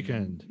that's this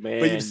weekend. Man.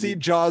 But you've seen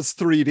Jaws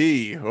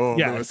 3D. Oh,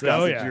 yes.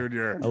 Louis Gossett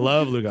Jr. I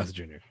love Louis Gossett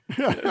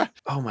Jr.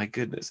 Oh my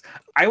goodness.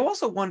 I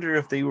also wonder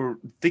if they were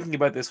thinking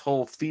about this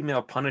whole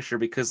female Punisher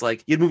because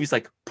like you had movies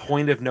like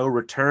Point of No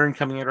Return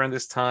coming out around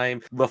this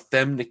time. La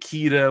Femme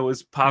Nikita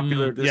was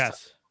popular.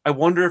 I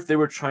wonder if they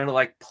were trying to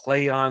like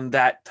play on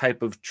that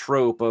type of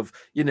trope of,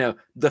 you know,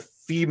 the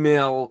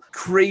female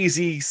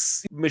crazy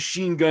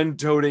machine gun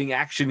toting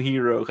action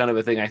hero kind of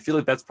a thing. I feel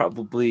like that's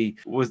probably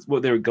was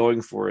what they were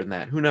going for in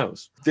that. Who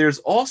knows? There's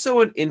also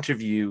an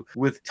interview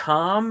with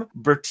Tom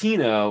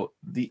Bertino,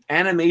 the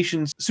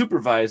animation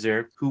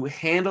supervisor who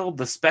handled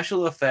the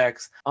special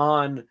effects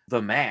on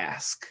The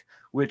Mask,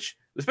 which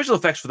the special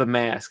effects for The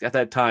Mask at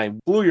that time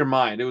blew your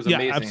mind. It was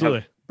amazing.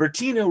 Absolutely.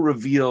 Bertino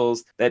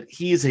reveals that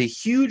he is a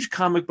huge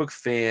comic book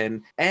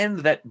fan and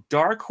that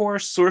Dark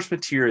Horse source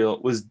material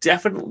was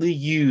definitely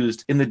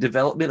used in the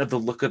development of the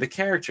look of the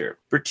character.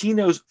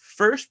 Bertino's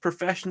first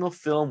professional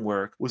film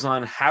work was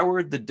on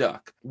Howard the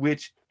Duck,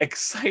 which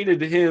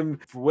excited him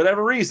for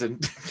whatever reason.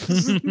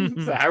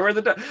 Howard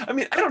the Duck. I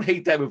mean, I don't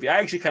hate that movie. I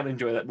actually kind of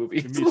enjoy that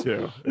movie. Me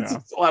too. Yeah.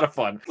 It's a lot of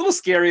fun. A little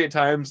scary at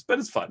times, but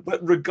it's fun.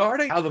 But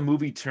regarding how the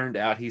movie turned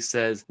out, he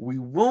says, we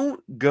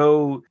won't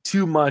go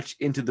too much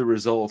into the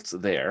results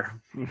there.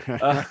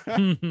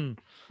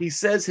 He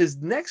says his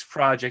next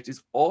project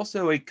is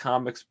also a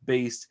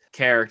comics-based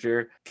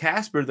character,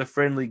 Casper the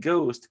Friendly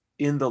Ghost,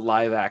 in the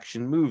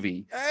live-action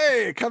movie.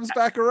 Hey, it comes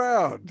back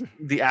around.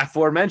 The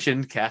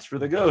aforementioned Casper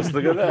the Ghost.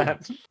 Look at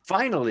that.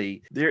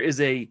 Finally, there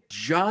is a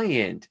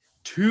giant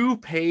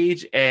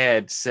 2-page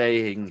ad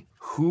saying,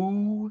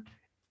 "Who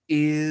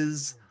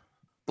is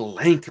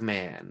Blank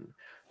Man?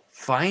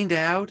 Find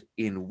out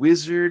in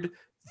Wizard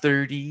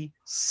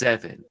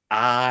 37.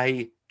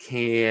 I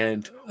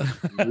can't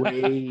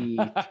wait."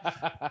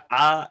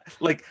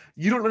 Like,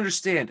 you don't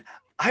understand.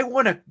 I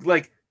want to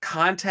like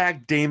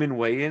contact Damon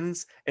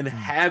Wayans and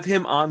have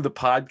him on the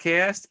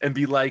podcast and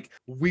be like,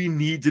 we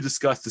need to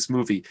discuss this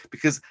movie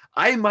because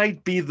I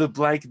might be the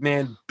Blank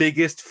Man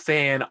biggest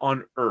fan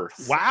on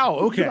earth. Wow.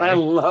 Okay. I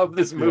love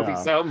this movie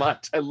so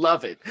much. I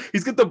love it.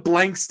 He's got the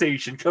Blank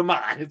Station. Come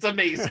on. It's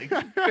amazing.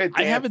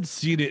 I haven't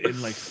seen it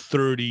in like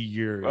 30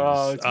 years.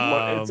 Oh,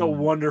 it's a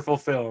wonderful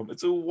film.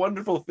 It's a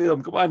wonderful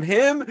film. Come on.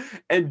 Him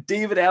and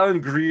David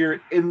Alan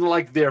Grier in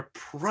like their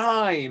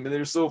prime. And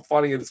they're so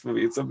funny in this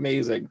movie. It's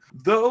amazing.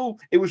 Though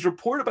it was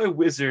reported by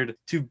Wizard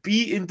to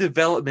be in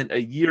development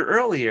a year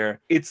earlier,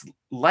 it's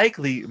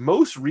likely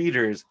most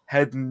readers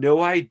had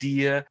no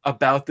idea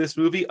about this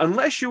movie.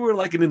 Unless you were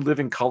like an In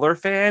Living Color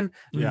fan,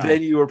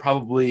 then you were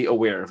probably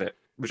aware of it,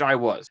 which I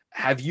was.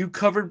 Have you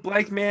covered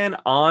Blank Man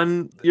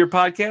on your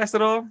podcast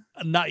at all?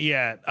 Not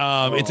yet.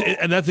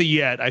 And that's a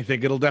yet. I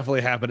think it'll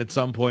definitely happen at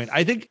some point.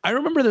 I think I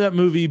remember that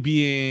movie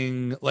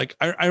being like,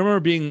 I remember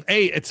being,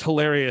 it's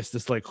hilarious.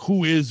 This like,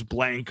 who is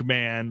Blank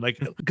Man? Like,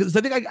 because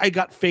I think I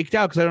got faked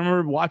out because I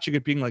remember watching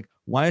it being like,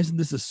 why isn't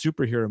this a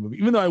superhero movie?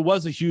 Even though I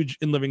was a huge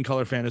In Living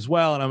Color fan as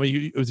well, and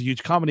it was a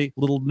huge comedy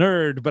little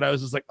nerd, but I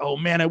was just like, oh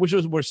man, I wish it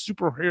was more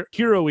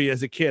superhero-y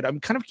as a kid. I'm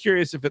kind of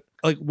curious if it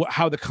like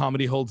how the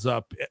comedy holds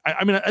up.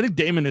 I mean, I think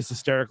Damon is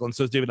hysterical, and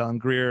so is David Alan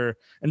Grier,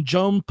 and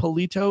Joan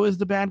Polito is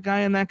the bad guy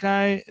in that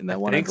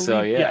one. I think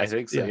so. Yeah, I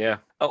think so. Yeah.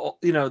 Oh,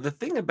 you know, the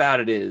thing about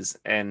it is,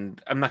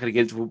 and I'm not going to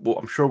get into.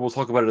 I'm sure we'll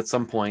talk about it at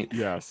some point.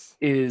 Yes,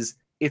 is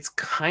it's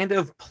kind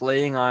of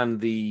playing on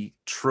the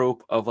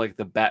trope of like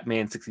the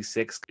Batman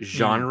 66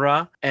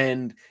 genre.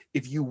 And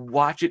if you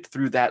watch it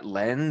through that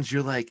lens,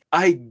 you're like,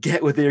 I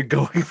get what they're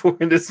going for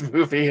in this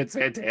movie. It's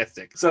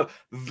fantastic. So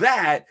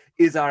that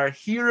is our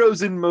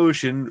Heroes in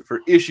Motion for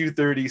issue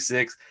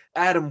 36.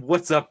 Adam,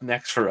 what's up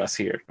next for us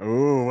here?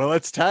 Oh, well,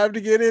 it's time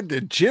to get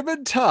into Jim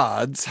and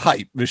Todd's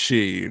Hype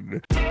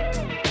Machine.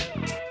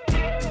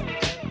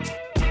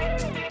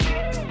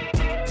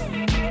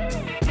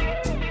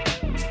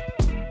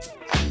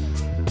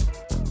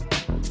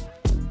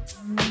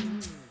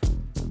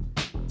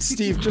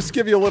 Steve, just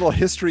give you a little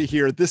history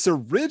here. This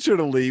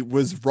originally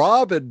was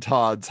Rob and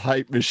Todd's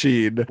Hype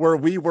Machine, where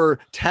we were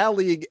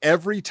tallying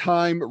every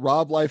time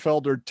Rob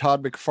Liefeld or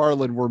Todd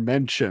McFarlane were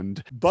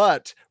mentioned.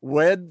 But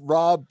when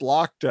Rob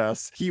blocked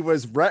us, he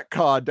was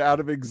retconned out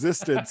of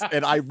existence,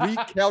 and I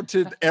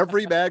recounted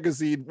every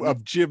magazine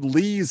of Jim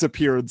Lee's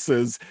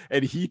appearances,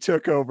 and he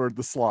took over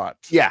the slot.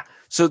 Yeah.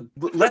 So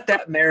let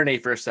that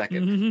marinate for a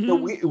second. So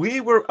we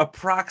were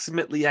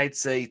approximately, I'd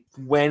say,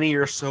 20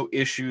 or so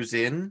issues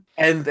in.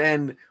 And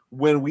then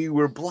when we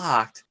were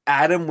blocked,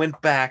 Adam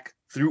went back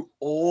through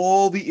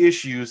all the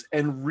issues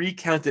and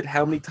recounted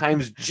how many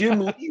times Jim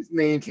Lee's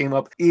name came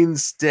up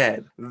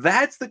instead.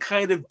 That's the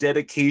kind of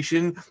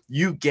dedication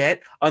you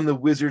get on the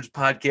Wizards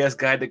Podcast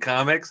Guide to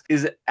Comics,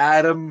 is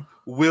Adam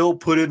will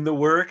put in the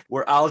work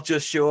where I'll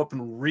just show up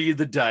and read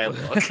the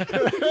dialogue.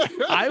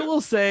 I will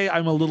say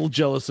I'm a little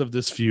jealous of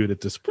this feud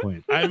at this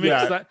point. I'm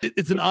excited.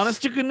 It's an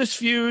honest to goodness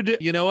feud.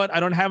 You know what? I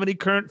don't have any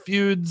current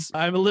feuds.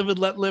 I'm a live and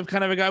let live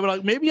kind of a guy, but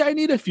like, maybe I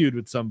need a feud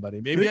with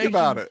somebody. Maybe Think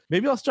about it.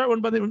 Maybe I'll start one,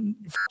 but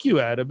fuck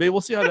you, Adam. Maybe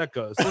we'll see how that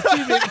goes. Let's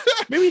see,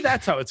 maybe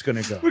that's how it's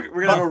going to go. We're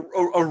going to have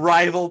a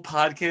rival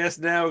podcast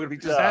now. We're going to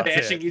be just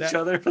bashing each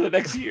other for the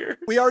next year.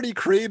 We already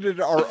created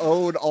our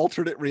own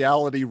alternate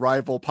reality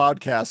rival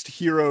podcast,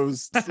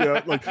 Heroes,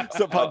 like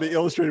the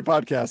Illustrated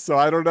Podcast. So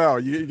I don't know.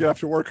 You have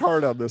to work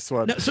hard on this one.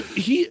 one. No, so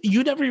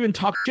you never even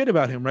talked shit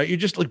about him, right? You're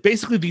just like,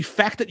 basically the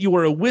fact that you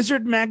were a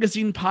Wizard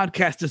Magazine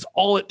podcast is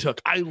all it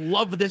took. I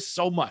love this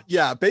so much.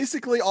 Yeah,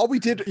 basically all we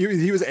did,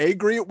 he was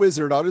angry at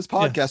Wizard on his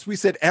podcast. We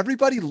said,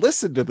 everybody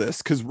listen to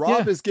this because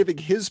Rob is giving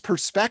his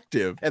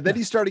perspective. And then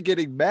he started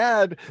getting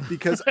mad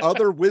because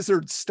other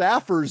Wizard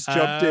staffers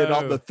jumped in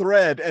on the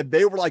thread and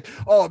they were like,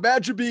 oh,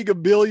 imagine being a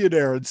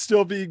millionaire and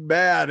still being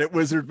mad at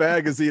Wizard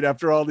Magazine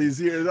after all these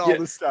years, all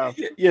this stuff.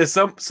 Yeah,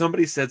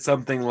 somebody said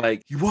something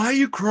like, why are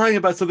you crying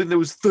about something that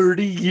was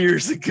 30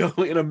 years ago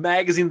in a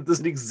magazine that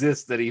doesn't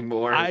exist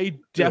anymore? I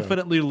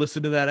definitely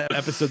listened to that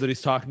episode that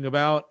he's talking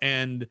about,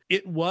 and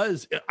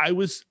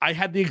I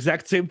had the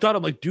exact same thought.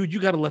 I'm like, dude, you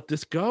got to let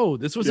this go.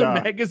 This was a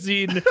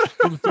magazine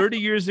from 30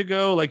 years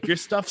ago. Like, your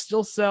stuff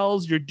still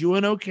sells. You're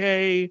doing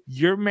okay.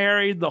 You're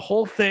married. The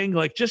whole thing.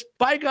 Like, just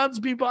bygones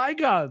be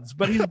bygones.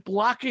 But he's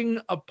blocking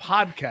a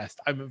podcast.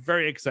 I'm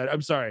very excited.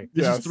 I'm sorry.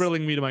 This is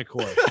thrilling me to my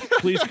core.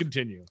 Please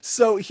continue.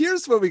 So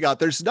here's what we got.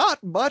 There's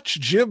not much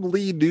Jim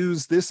Lee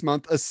news this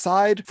month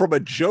aside from a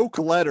joke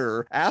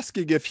letter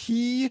asking if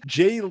he,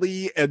 Jay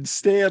Lee, and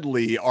Stan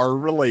Lee are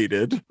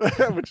related,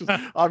 which is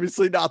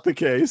obviously not the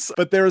case.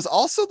 But there is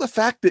also the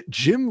fact that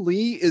Jim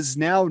Lee is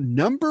now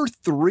number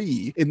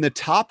 3 in the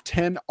top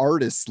 10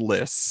 artists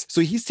lists.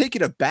 So he's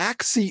taking a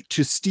backseat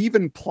to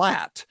Stephen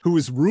Platt, who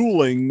is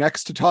ruling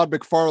next to Todd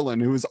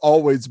McFarlane, who has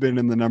always been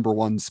in the number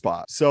 1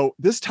 spot. So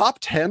this top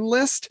 10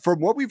 list, from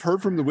what we've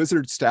heard from the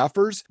Wizard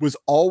staffers, was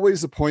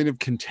always a point of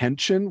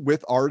contention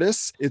with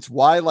artists. It's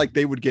why like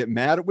they would get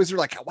mad at Wizard,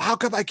 like, how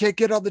come I can't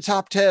get on the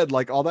top 10?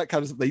 Like all that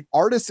kind of stuff. The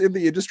artists in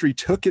the industry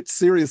took it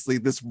seriously.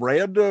 This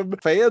random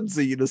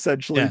fanzine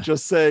essentially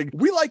just saying,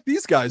 we like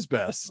these guys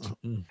best.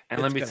 And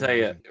let me tell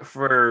you,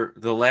 for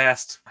the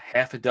last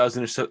half a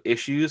dozen or so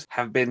issues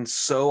have been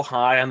so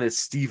high on this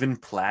Stephen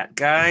Platt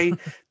guy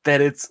that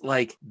it's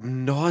like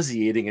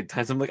nauseating at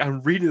times. I'm like,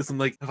 I'm reading this. I'm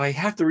like, if I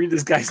have to read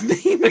this guy's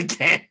name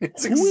again,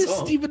 it's who is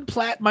Stephen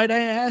Platt, might I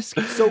ask?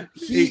 So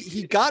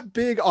he got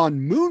big on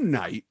Moon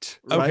Knight,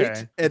 right?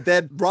 Okay. And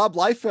then Rob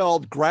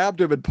Liefeld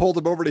grabbed him and pulled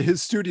him over to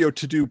his studio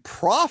to do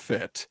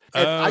Prophet.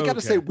 And I got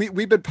to say,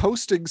 we've been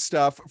posting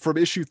stuff from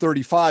issue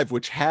 35,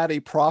 which had a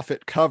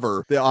Prophet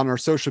cover on our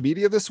social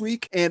media this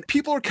week. And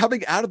people are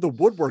coming out of the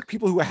woodwork.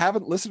 People who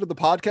haven't listened to the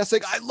podcast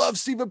saying, I love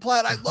Stephen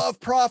Platt. I love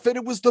Prophet.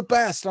 It was the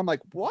best. I'm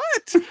like,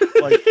 what?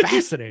 Like,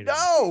 fascinating.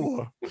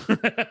 No.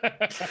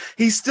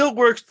 He still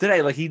works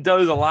today. Like, he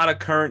does a lot of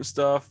current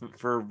stuff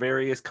for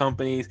various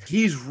companies.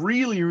 He's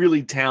really,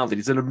 really talented.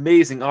 He's an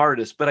amazing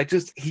artist, but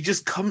he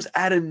just comes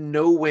out of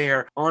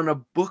nowhere on a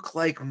book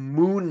like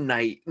Moon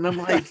Knight. And I'm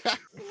like,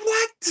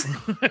 what?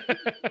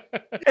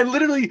 And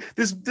literally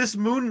this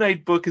Moon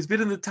Knight book has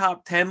been in the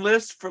top 10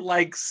 list for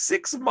like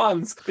 6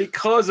 months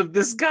because of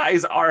this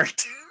guy's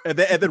art. And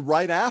then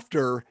right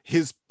after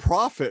his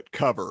Prophet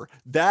cover,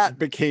 that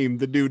became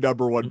the new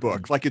number 1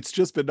 book. Like, it's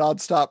just been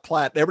nonstop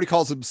Platt. Everybody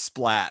calls him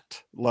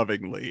Splat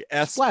lovingly.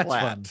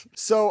 S-Platt.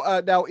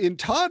 So now in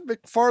Todd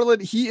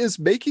McFarlane, he is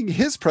making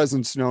his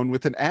presence known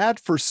with an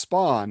ad for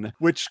Spawn,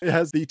 which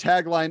has the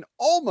tagline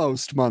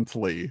almost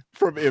monthly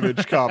from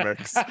Image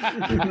Comics.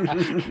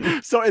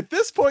 So at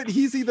this point,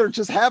 he's either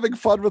just having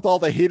fun with all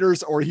the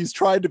haters or he's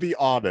trying to be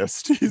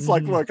honest. He's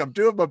like, look, I'm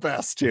doing my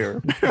best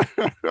here.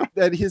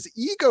 And his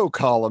Ego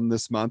column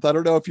this month, I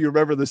don't know if you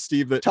remember this,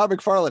 Steve, that Todd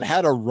McFarlane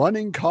had a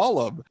running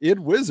column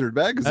in Wizard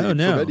Magazine for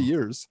many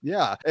years.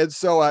 Yeah. And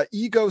so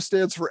Ego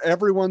stands for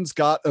Everyone's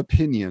Got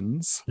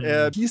Opinions.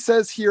 And he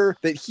says here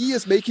that he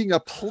is making a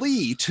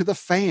plea to the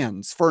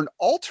fans for an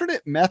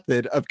alternate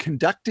method of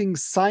conducting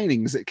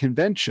signings at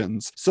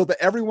conventions so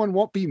that everyone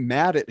won't be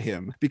mad at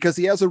him, because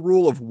he has a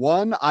rule of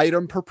 1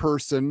 item per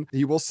person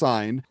he will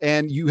sign,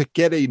 and you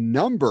get a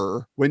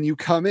number when you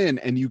come in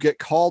and you get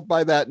called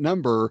by that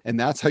number, and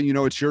that's how you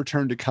know it's your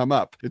turn to come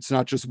up. It's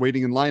not just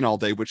waiting in line all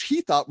day, which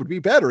he thought would be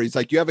better. He's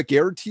like, you have a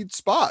guaranteed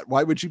spot.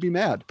 Why would you be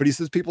mad? But he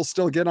says people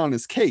still get on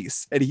his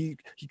case. And he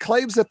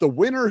claims that the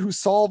winner who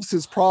solves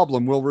his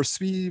problem will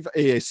receive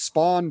a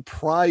Spawn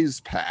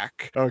prize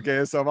pack.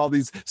 Okay, so all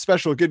these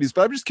special goodies.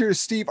 But I'm just curious,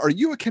 Steve, are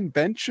you a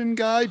convention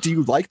guy? Do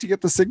you like to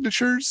get the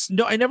signatures?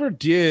 No, I never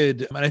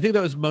did. And I think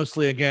that was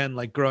mostly, again,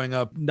 like growing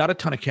up, not a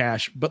ton of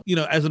cash. But, you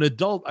know, as an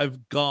adult,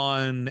 I've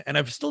gone, and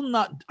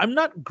I'm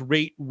not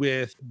great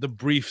with the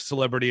brief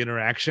celebrity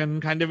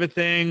interaction kind of a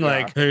thing. Yeah.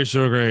 Like, hey,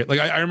 so great. Like,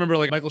 I remember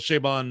like Michael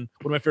Chabon, one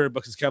of my favorite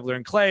books is Cavalier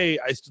and Clay.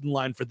 I stood in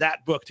line for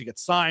that book to get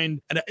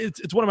signed. And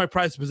it's one of my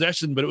prized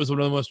possessions, but it was one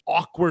of the most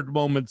awkward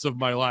moments of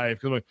my life.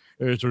 Because I'm like,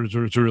 hey,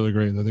 it's really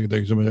great. I think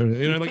thanks so much.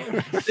 You know, like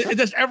it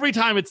just every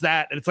time it's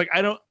that. And it's like,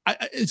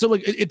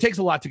 it takes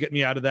a lot to get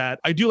me out of that.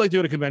 I do like to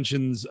go to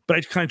conventions, but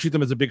I kind of treat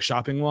them as a big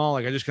shopping mall.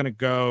 Like I just kind of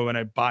go and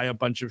I buy a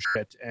bunch of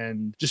shit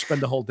and just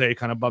spend the whole day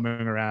kind of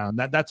bumming around.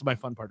 That's my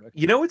fun part of it.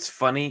 You know what's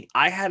funny?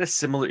 I had a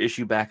similar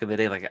issue back in the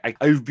day. Like I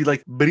would be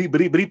like,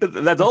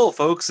 but that's all,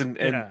 folks.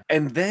 And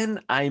then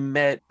I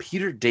met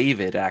Peter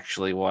David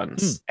actually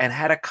once and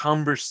had a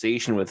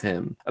conversation with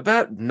him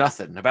about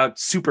nothing, about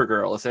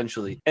Supergirl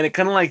essentially. And it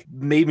kind of like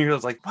made me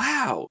realize like,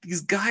 wow,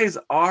 these guys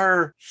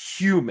are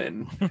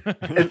human.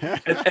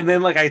 and And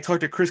then like I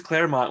talked to Chris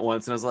Claremont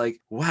once and I was like,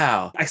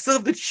 wow, I still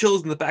have the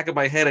chills in the back of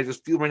my head. I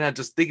just feel right now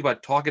just thinking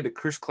about talking to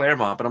Chris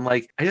Claremont. But I'm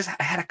like, I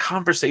had a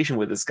conversation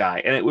with this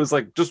guy and it was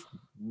like just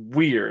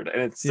weird,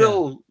 and it's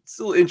still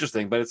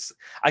interesting, but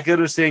I can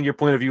understand your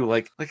point of view.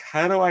 Like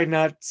how do I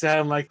not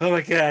sound like, oh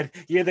my god,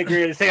 you're the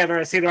greatest thing I've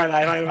ever seen in my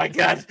life? Oh my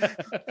god,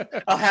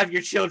 I'll have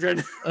your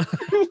children.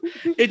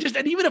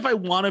 And even if I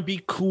want to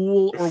be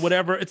cool or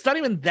whatever, it's not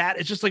even that.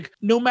 It's just like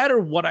no matter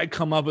what I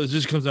come up with, it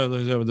just comes out.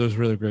 That was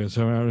really great.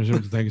 So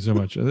thank you so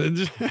much.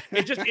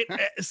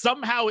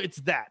 Somehow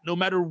it's that. No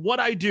matter what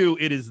I do,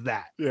 it is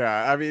that.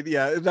 Yeah, I mean,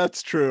 yeah,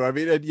 that's true. I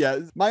mean, and yeah,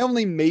 my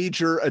only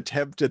major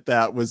attempt at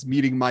that was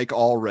meeting Mike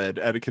Allred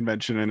at a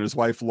convention and his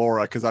wife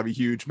Laura, because I'm a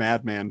huge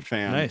Madman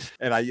fan. Nice.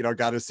 And I,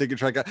 got his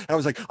signature. I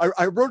was like,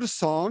 I wrote a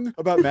song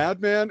about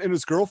Madman and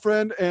his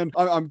girlfriend, and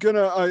I'm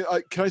gonna,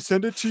 can I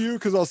send it to you?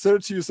 Because I'll send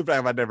it to you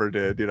sometime. I never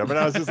did, but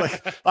I was just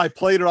like, I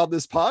played it on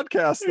this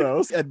podcast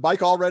though, and Mike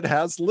Allred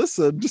has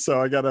listened,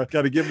 so I gotta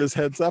give him his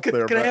heads up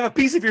there. Can I have a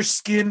piece of your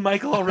skin,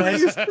 Mike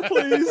Allred?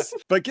 Please.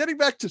 But getting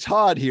back to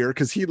Todd here,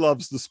 because he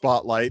loves the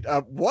spotlight,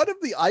 one of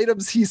the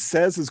items he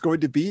says is going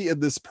to be in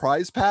this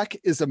prize pack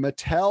is a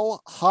Mattel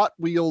Hot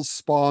Wheels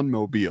Spawn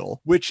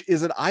Mobile, which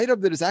is an item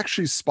that is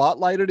actually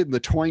spotlighted in the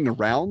toying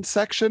around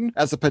section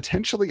as a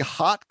potentially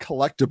hot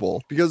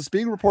collectible, because it's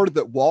being reported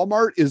that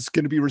Walmart is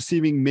going to be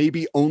receiving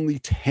maybe only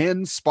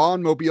 10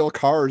 Spawn Mobile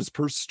cars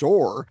per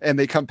store, and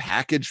they come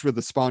packaged with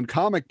a Spawn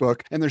comic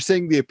book, and they're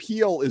saying the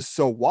appeal is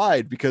so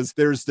wide because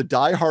there's the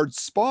diehard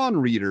Spawn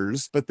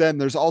readers, but then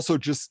there's also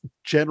just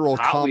general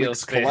Hot comics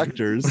Wheels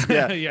collectors.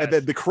 Yeah. Yes. And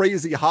then the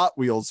crazy Hot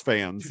Wheels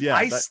fans. Yeah.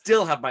 I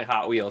still have my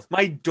Hot Wheels.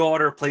 My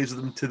daughter plays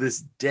with them to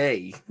this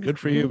day. Good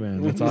for you,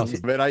 man. That's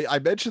awesome. And I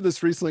mentioned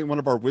this recently in one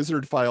of our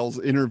Wizard Files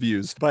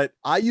interviews, but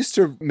I used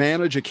to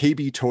manage a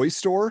KB toy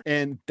store,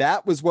 and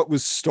that was what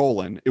was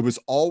stolen. It was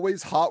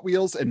always Hot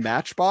Wheels and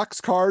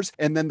Matchbox cars,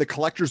 and then the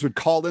collectors would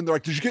call in. They're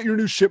like, "Did you get your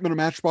new shipment of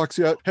Matchbox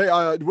yet? Hey,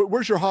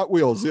 where's your Hot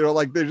Wheels?"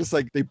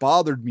 They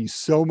bothered me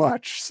so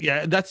much.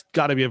 Yeah, that's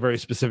got to be a very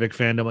specific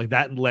fandom, like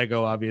that and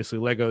Lego. Obviously,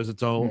 Lego is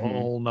its own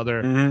whole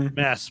nother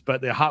mess,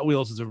 but the Hot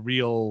Wheels is a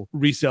real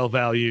resale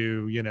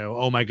value.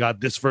 Oh my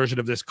god, this version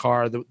of this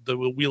car, the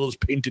wheel is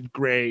painted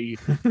gray.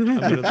 I'm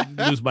gonna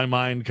lose my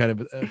mind kind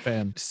of a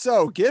fan.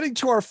 So getting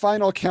to our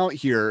final count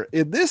here,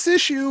 in this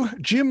issue,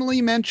 Jim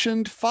Lee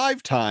mentioned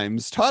 5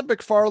 times, Todd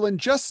McFarlane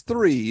just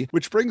 3,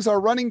 which brings our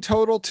running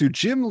total to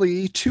Jim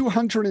Lee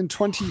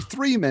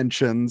 223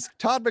 mentions,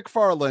 Todd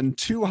McFarlane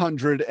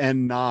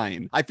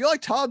 209. I feel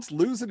like Todd's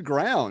losing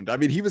ground. I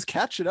mean, he was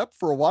catching up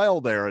for a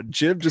while there, and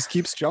Jim just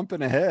keeps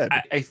jumping ahead.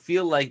 I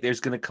feel like there's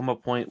going to come a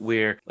point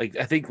where, like,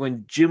 I think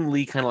when Jim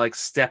Lee kind of like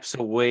steps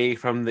away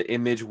from the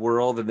Image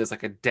world and there's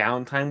like a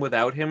downtime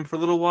without him for a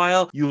little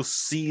while, you'll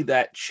see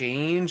that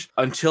change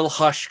until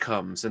Hush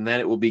comes, and then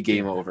it will be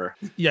game over.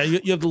 Yeah,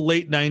 you have the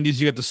late 90s,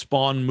 you got the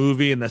Spawn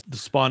movie and the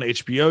Spawn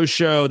HBO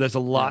show. There's a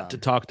lot to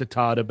talk to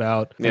Todd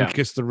about. Yeah. And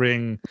Kiss the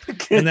Ring.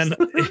 And then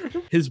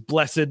his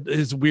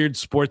weird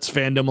sports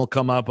fandom will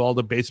come up, all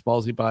the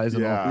baseballs he buys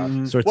and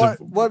all sorts of.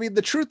 Well, I mean,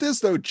 the truth is,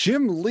 though,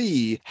 Jim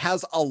Lee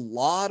has a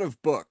lot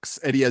of books,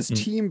 and he has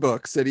team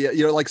books, and he has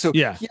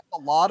a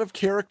lot of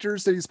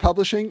characters that he's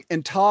publishing,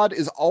 and Todd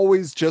is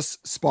always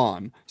just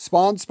Spawn.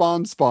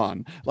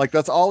 Like,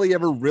 that's all he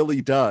ever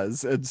really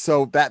does. And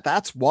so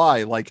that's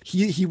why, like,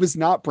 he was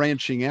not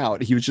branching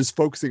out. He was just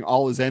focusing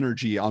all his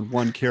energy on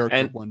one character,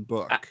 and one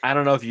book. I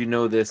don't know if you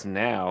know this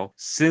now.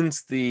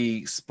 Since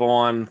the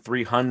Spawn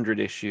 300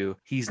 issue,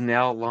 he's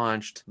now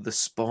launched the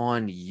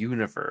Spawn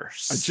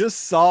universe. I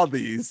just saw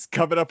these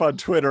coming up on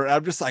Twitter, and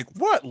I'm just like,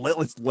 what?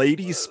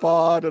 Lady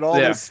Spawn and all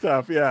this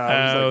stuff.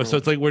 Yeah. Oh, so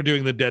it's like we're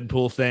doing the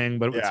Deadpool thing,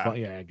 but it's Spawn.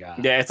 Yeah,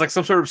 God. Yeah, it's like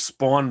some sort of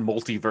Spawn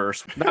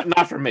multiverse.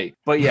 Not for me,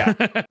 but yeah.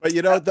 But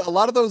a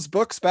lot of those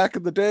books back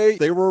in the day,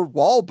 they were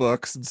wall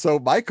books. And so,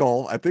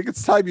 Michael, I think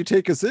it's time you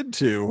take us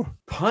into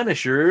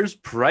Punisher's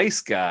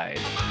Price Guide.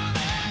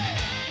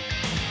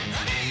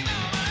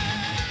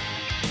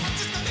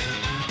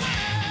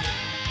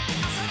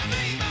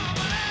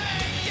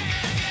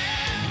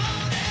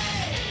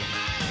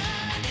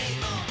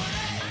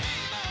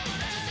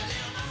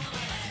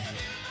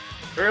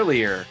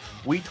 Earlier,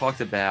 we talked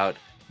about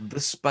the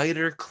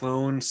Spider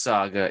Clone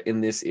Saga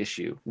in this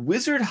issue.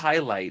 Wizard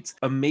highlights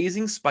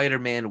Amazing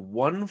Spider-Man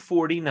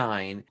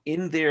 149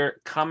 in their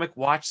Comic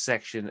Watch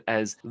section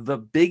as the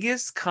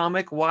biggest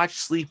comic watch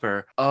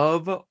sleeper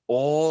of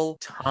all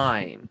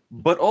time,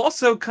 but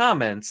also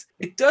comments,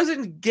 it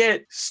doesn't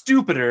get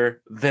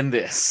stupider than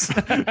this.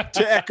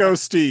 To echo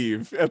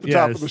Steve at the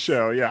top of the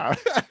show. Yeah.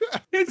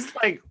 It's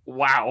like,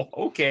 wow,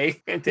 okay,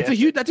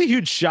 fantastic. That's a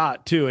huge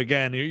shot too.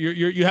 Again,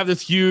 you have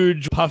this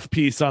huge puff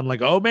piece on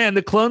like, oh man,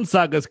 the Clone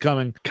Saga us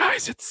coming.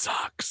 Guys, it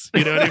sucks.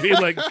 You know what I mean?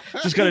 Like,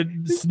 just kind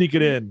of sneak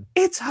it in.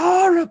 It's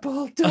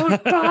horrible.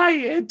 Don't buy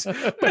it.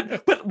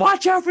 But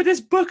watch out for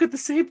this book at the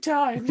same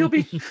time.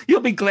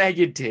 You'll be glad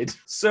you did.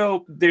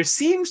 So there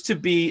seems to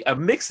be a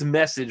mixed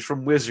message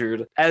from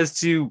Wizard as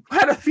to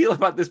how to feel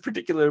about this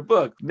particular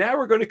book. Now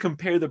we're going to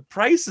compare the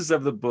prices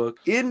of the book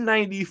in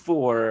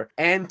 94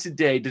 and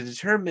today to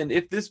determine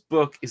if this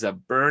book is a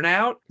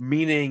burnout,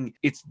 meaning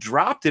it's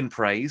dropped in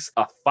price,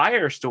 a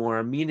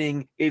firestorm,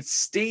 meaning it's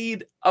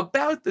stayed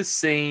about the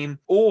same,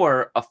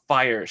 or a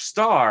fire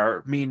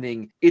star,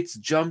 meaning it's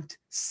jumped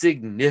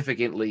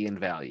significantly in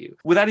value.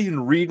 Without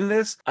even reading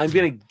this, I'm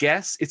gonna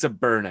guess it's a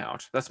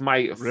burnout. That's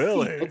my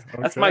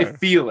that's my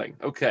feeling.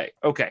 Okay.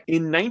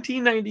 In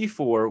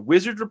 1994,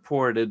 Wizard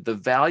reported the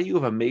value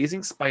of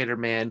Amazing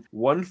Spider-Man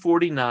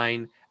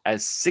 149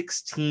 as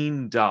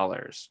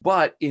 $16.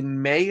 But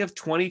in May of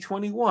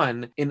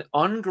 2021, an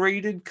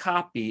ungraded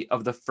copy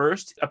of the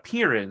first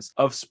appearance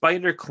of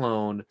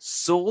Spider-Clone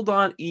sold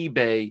on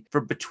eBay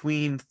for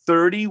between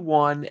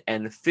 $31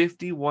 and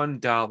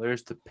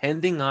 $51,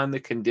 depending on the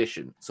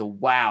condition. So,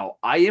 wow,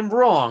 I am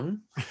wrong.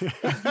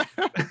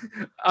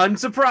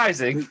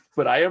 Unsurprising,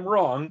 but I am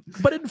wrong.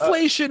 But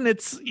inflation,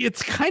 it's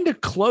kind of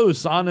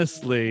close,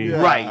 honestly.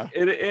 Yeah. Right.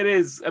 It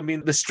is. I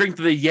mean, the strength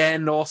of the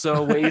yen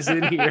also weighs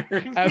in here.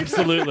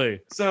 Absolutely.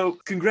 So,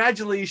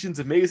 congratulations,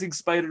 Amazing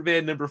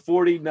Spider-Man number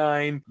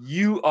 49.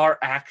 You are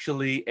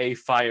actually a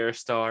fire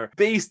star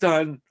based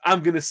on,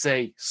 I'm going to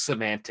say,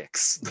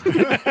 semantics.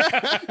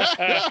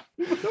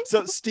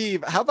 So,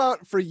 Steve, how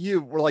about for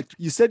you?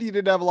 You said you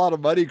didn't have a lot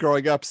of money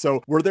growing up.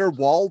 So, were there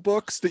wall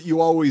books that you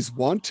always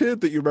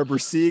wanted that you remember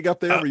seeing up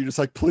there? Were you just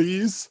like,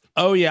 please?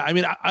 Oh yeah, I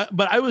mean,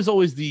 but I was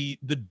always the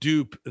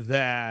dupe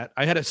that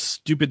I had a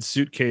stupid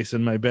suitcase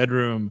in my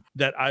bedroom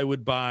that I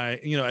would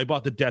buy. You know, I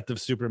bought The Death of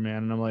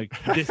Superman, and I'm like,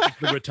 this is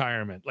the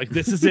retirement. Like,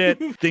 this is it.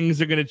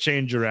 Things are gonna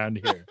change around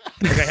here.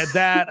 Like, I had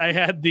that. I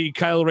had the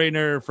Kyle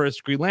Rayner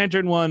first Green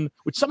Lantern one,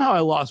 which somehow I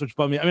lost, which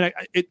bummed me. I mean,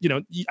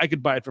 I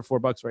could buy it for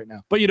 $4 right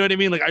now. But you know what I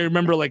mean? Like, I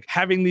remember like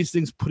having these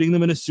things, putting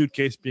them in a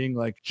suitcase, being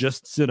like,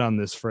 just sit on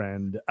this,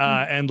 friend.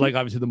 And like,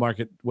 obviously the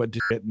market went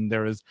to shit, and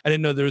I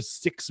didn't know there was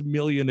 6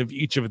 million of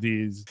each of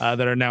these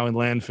that are now in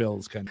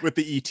landfills, kind of. With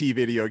the ET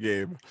video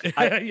game.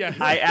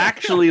 I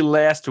actually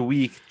last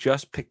week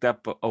just picked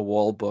up a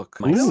wall book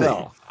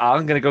myself.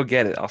 I'm gonna go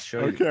get it. I'll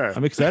show you. Okay.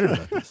 I'm excited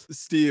about this.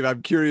 Steve,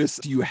 I'm curious,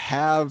 do you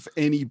have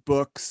any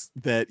books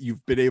that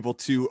you've been able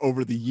to,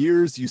 over the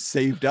years, you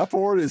saved up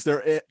for? Is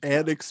there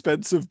an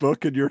expensive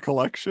book in your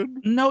collection?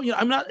 No,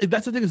 I'm not.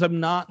 That's the thing, is I'm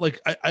not like,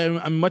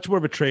 I'm much more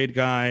of a trade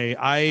guy.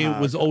 I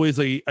was always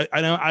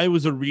I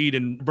was a read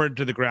and burn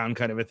to the ground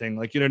kind of a thing.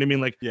 Like, you know what I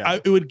mean? Like,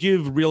 it would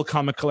give real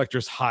comic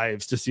collectors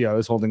hives to see I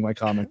was holding my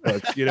comic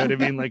books. You know what I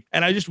mean? Like,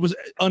 and I just was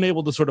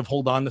unable to sort of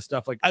hold on to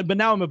stuff. Like, but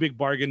now I'm a big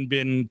bargain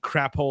bin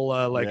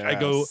crapola. Like,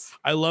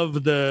 I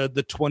love the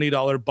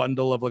 $20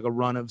 bundle of like a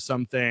run of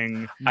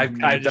something. I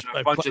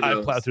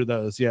plow through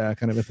those. Yeah,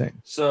 kind of a thing.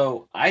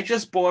 So I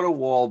just bought a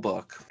wall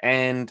book,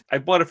 and I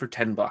bought it for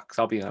 $10.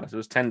 I'll be honest, it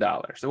was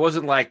 $10. It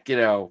wasn't like,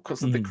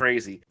 something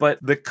crazy, but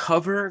the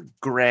cover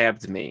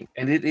grabbed me,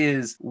 and it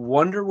is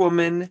Wonder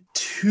Woman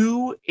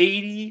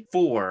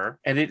 284,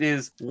 and it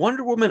is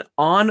Wonder Woman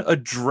on a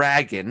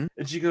dragon,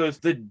 and she goes,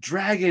 the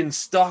dragon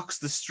stalks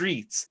the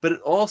streets, but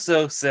it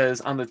also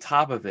says on the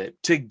top of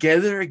it,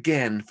 together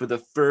again for the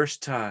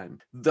first time,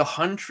 the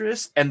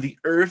Huntress and the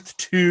Earth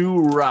 2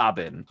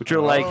 Robin, which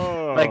are like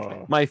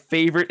my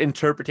favorite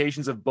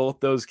interpretations of both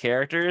those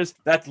characters.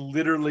 That's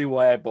literally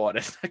why I bought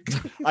it.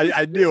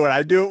 I knew it.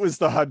 I knew it was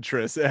the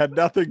Huntress. It had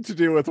nothing to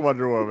do with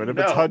Wonder Woman. If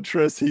it's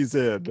Huntress, he's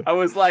in. I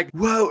was like,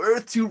 whoa,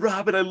 Earth 2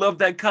 Robin. I love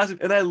that costume.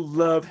 And I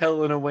love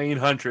Helena Wayne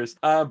Huntress.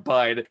 I'm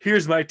buying it.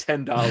 Here's my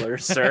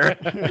 $10, sir.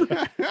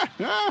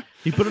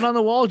 He put it on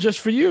the wall just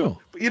for you.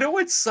 But you know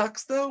what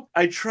sucks, though?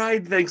 I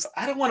tried things.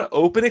 I don't want to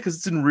open it because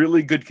it's in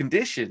really good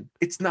condition.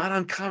 It's not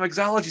on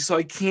Comixology, so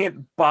I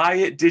can't buy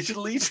it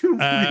digitally to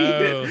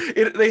read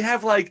it. They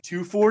have like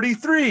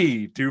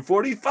 243,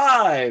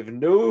 245,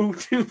 no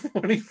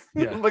 244.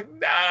 Yeah. I'm like,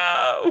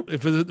 no.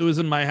 If it was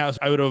in my house,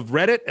 I would have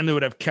read it and it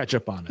would have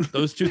ketchup on it.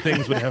 Those two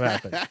things would have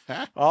happened.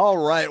 All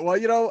right.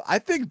 Well, I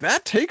think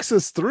that takes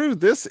us through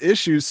this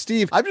issue.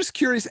 Steve, I'm just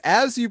curious,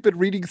 as you've been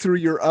reading through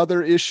your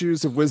other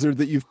issues of Wizard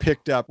that you've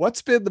picked up,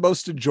 what's been the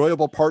most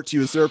enjoyable part to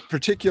you? Is there a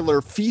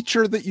particular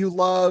feature that you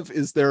love?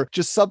 Is there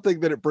just something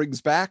that it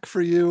brings back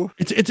for you?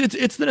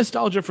 It's the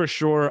nostalgia for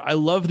sure. I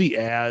love the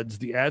ads.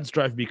 The ads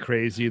drive me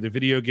crazy. The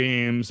video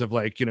games of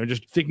like,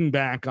 just thinking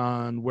back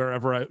on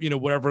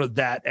wherever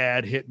that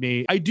ad hit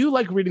me. I do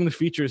like reading the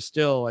features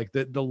still, like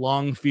the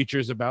long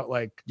features about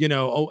like,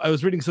 I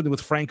was reading something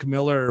with Frank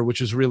Miller,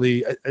 which is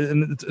really,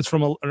 and it's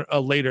from a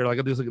later, like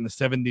it was like in the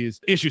 70s,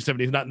 issue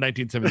 70s, not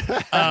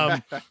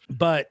 1970s.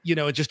 But,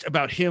 it's just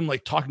about him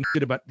like talking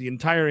shit about the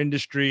entire industry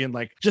industry and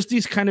like just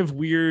these kind of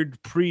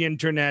weird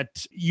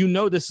pre-internet,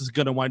 this is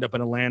going to wind up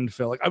in a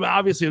landfill. Like, I mean,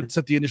 obviously it would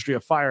set the industry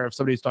afire if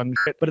somebody's talking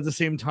shit, but at the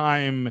same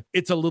time,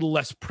 it's a little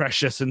less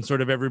precious and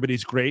sort of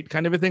everybody's great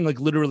kind of a thing. Like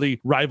literally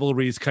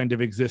rivalries kind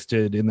of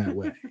existed in that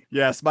way.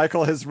 Yes,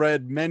 Michael has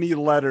read many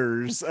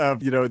letters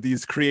of,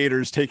 these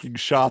creators taking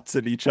shots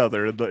at each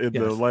other in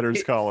the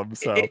letters column.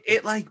 So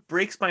it like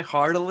breaks my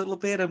heart a little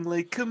bit. I'm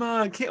like, come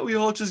on, can't we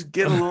all just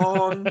get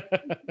along?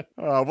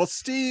 Well,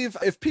 Steve,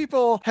 if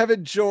people have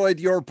enjoyed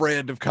your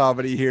brand of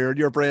comedy here and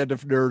your brand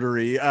of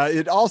nerdery,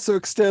 it also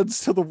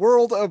extends to the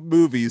world of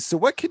movies. So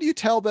what can you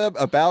tell them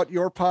about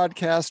your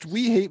podcast,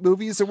 We Hate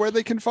Movies, and where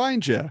they can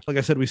find you? Like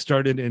I said, we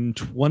started in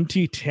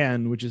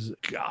 2010, which is,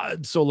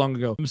 God, so long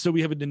ago. So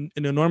we have an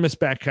enormous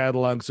back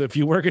catalog. So if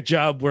you work a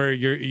job where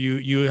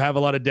you have a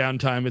lot of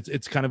downtime,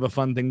 it's kind of a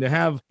fun thing to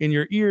have in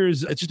your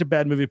ears. It's just a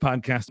bad movie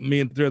podcast. Me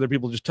and 3 other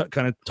people just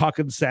kind of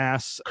talking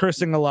sass,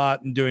 cursing a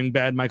lot, and doing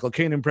bad Michael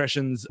Caine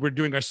impressions. We're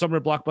doing our summer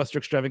blockbuster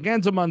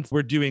extravaganza month.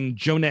 We're doing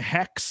Jonah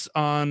Hex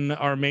on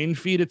our main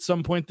feed at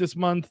some point this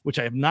month, which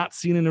I have not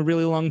seen in a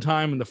really long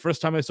time. And the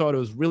first time I saw it, it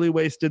was really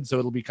wasted. So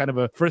it'll be kind of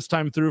a first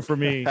time through for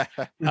me.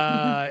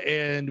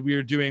 And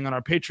we're doing on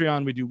our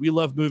Patreon, we do We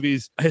Love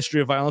Movies, A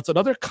History of Violence,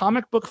 another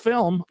comic book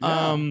film.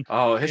 Yeah.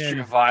 History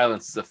of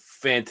Violence is a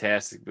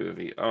fantastic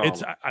movie.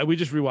 We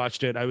just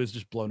rewatched it. I was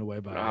just blown away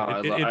by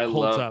it. It holds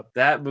love up.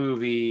 That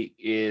movie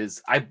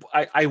is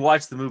I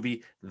watched the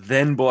movie,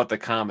 then bought the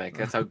comic.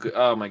 That's how good.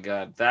 Oh my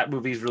god, that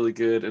movie is really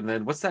good. And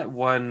then what's that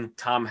one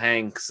Tom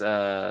Hanks,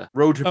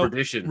 Road to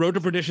Perdition? Road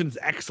to Perdition is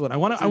excellent. I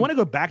want to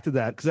go back to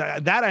that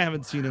because that I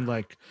haven't seen in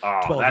like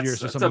 12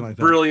 years or something like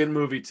that. Brilliant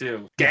movie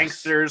too.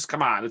 Gangsters,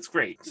 come on, it's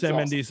great. Sam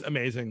Mendes,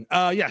 amazing.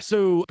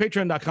 So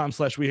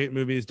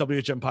patreon.com/wehatemovies,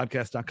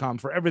 whmpodcast.com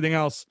for everything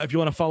else. If you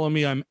want to follow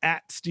me, I'm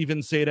at Steven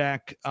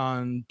Sadak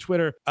on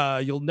Twitter.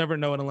 You'll never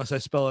know it unless I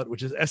spell it,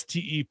 which is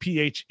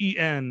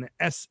STEPHEN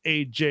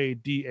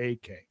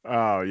SAJDAK.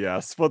 Oh,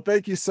 yes. Well,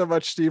 thank you so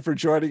much, Steve, for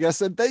joining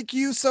us. And thank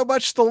you so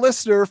much, the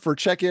listener, for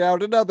checking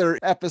out another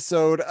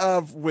episode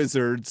of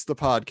Wizards, the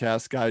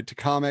podcast guide to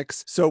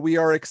comics. So we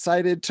are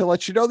excited to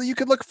let you know that you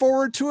can look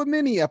forward to a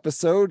mini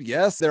episode.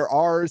 Yes, there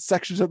are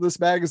sections of this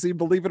magazine,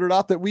 believe it or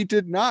not, that we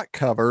did not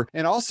cover.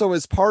 And also,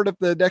 as part of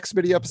the next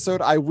mini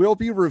episode, I will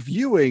be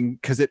reviewing,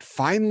 because it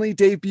finally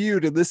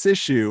debuted in this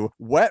issue,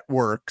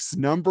 Wetworks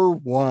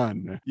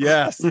 #1.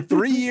 Yes,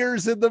 3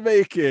 years in the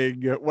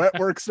making.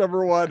 Wetworks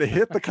 #1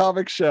 hit the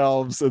comic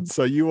shelves, and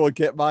so you will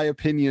get my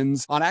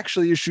opinions on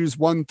actually issues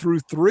 1 through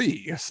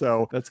 3.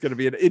 So that's going to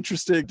be an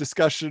interesting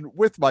discussion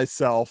with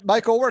myself.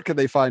 Michael, where can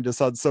they find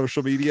us on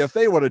social media if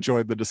they want to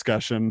join the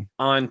discussion?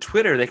 On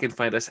Twitter, they can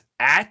find us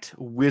at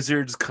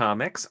Wizards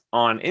Comics.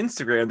 On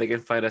Instagram, they can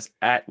find us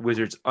at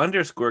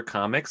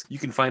Wizards_Comics. You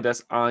can find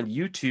us on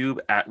YouTube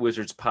at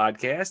Wizards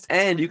Podcast,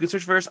 and you can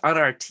search for us on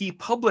our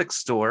TeePublic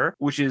store,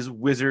 which is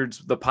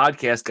Wizards, the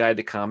podcast guide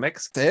to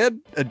comics. And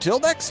until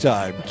next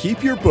time,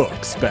 keep your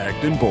books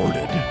bagged and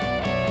boarded.